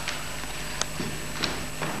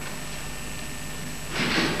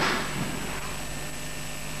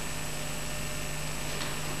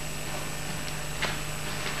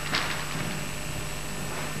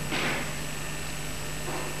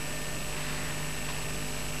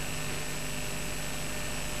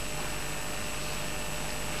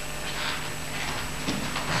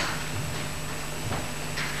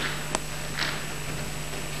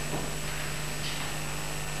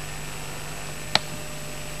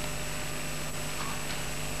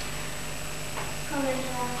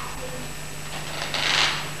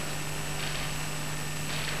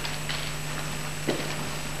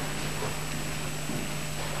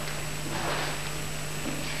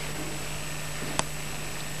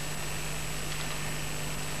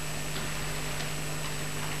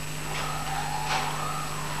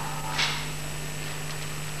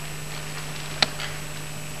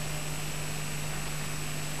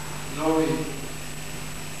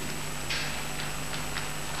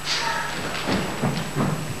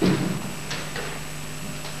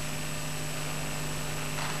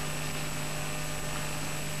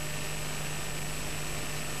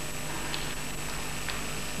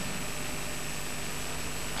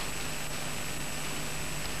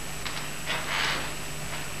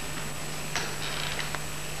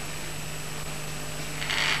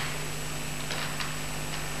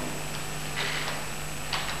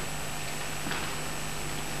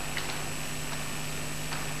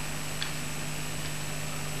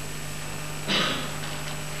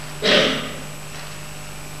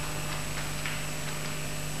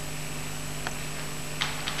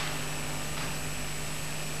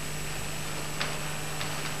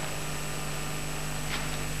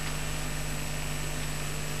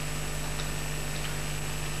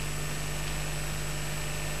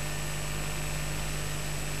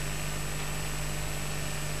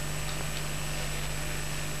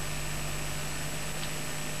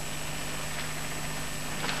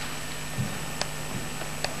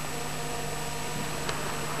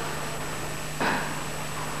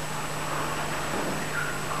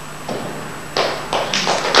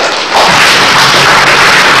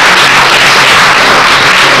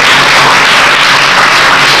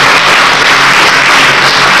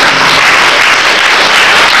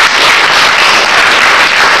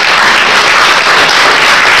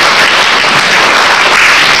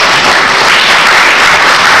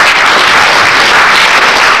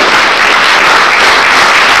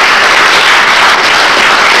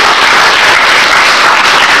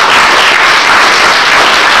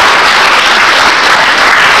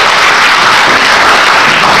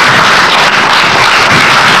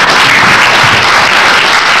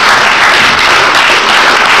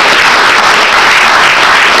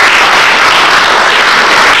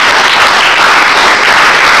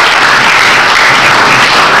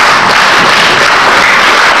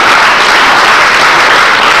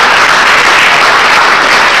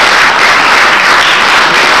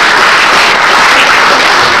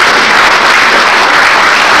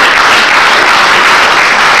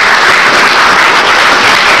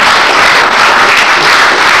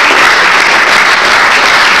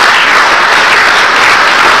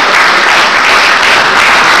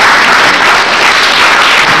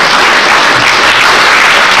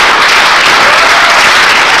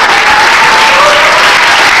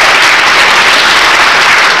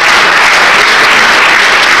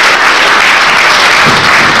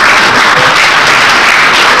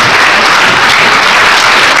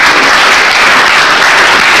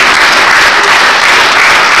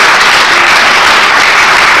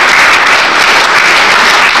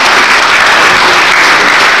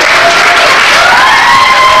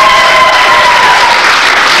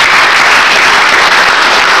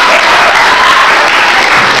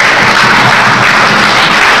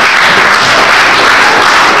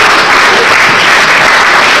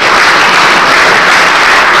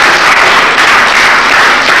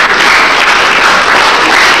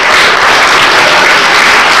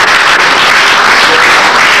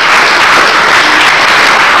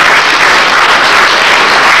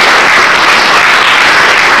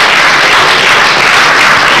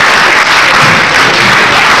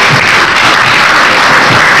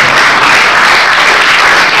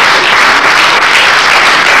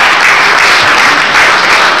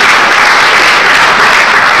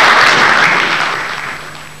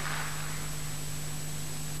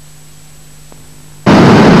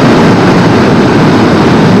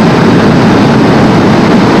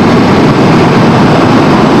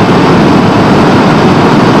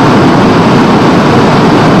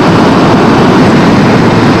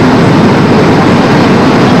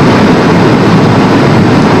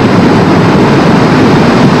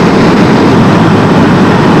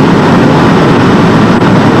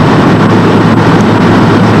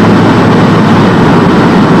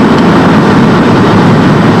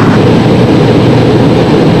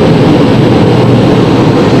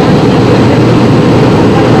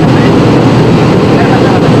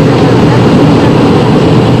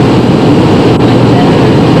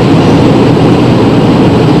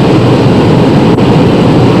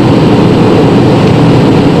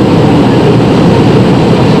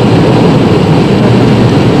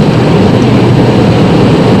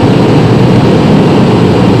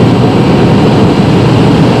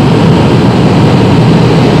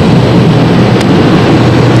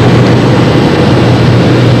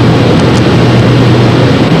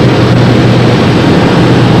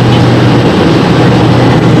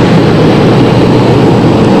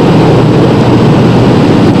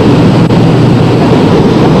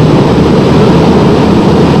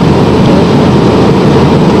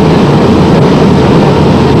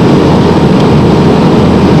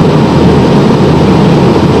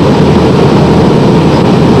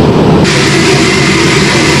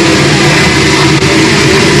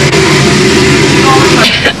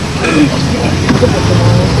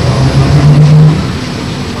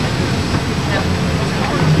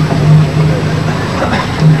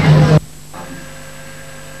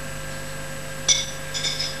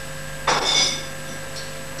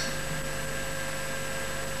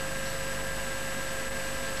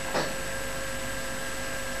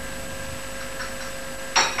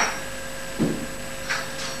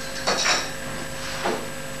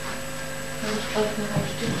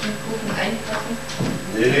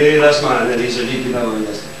 Nee, lass mal, Anneliese, liegt wieder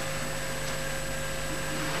woanders.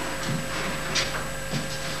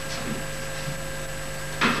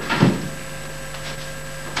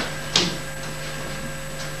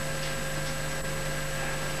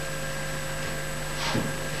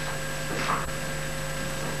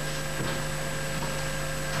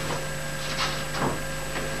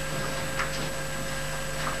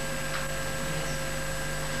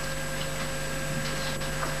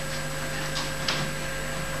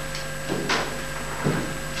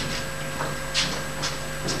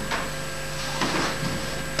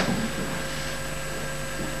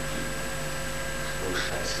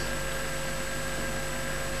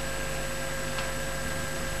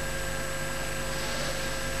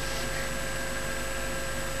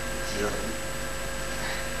 Ja.